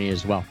your journey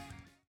as well.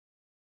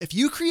 If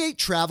you create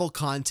travel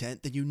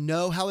content, then you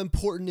know how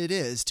important it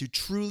is to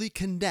truly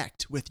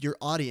connect with your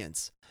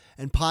audience.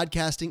 And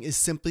podcasting is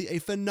simply a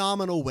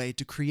phenomenal way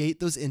to create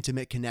those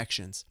intimate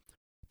connections.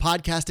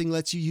 Podcasting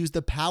lets you use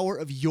the power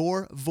of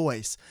your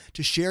voice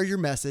to share your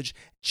message,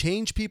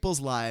 change people's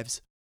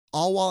lives,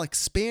 all while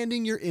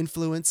expanding your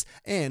influence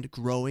and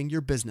growing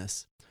your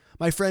business.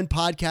 My friend,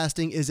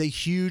 podcasting is a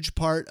huge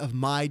part of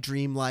my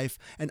dream life,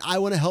 and I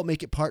want to help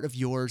make it part of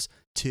yours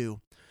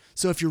too.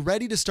 So if you're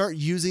ready to start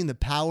using the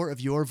power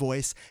of your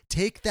voice,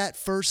 take that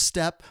first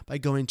step by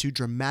going to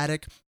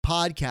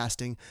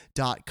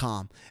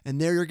dramaticpodcasting.com.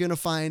 And there you're going to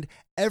find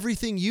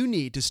everything you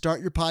need to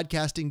start your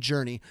podcasting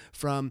journey,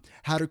 from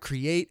how to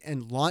create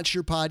and launch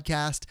your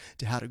podcast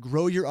to how to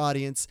grow your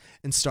audience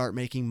and start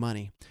making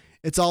money.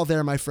 It's all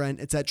there, my friend.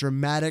 It's at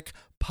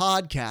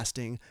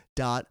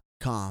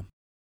dramaticpodcasting.com.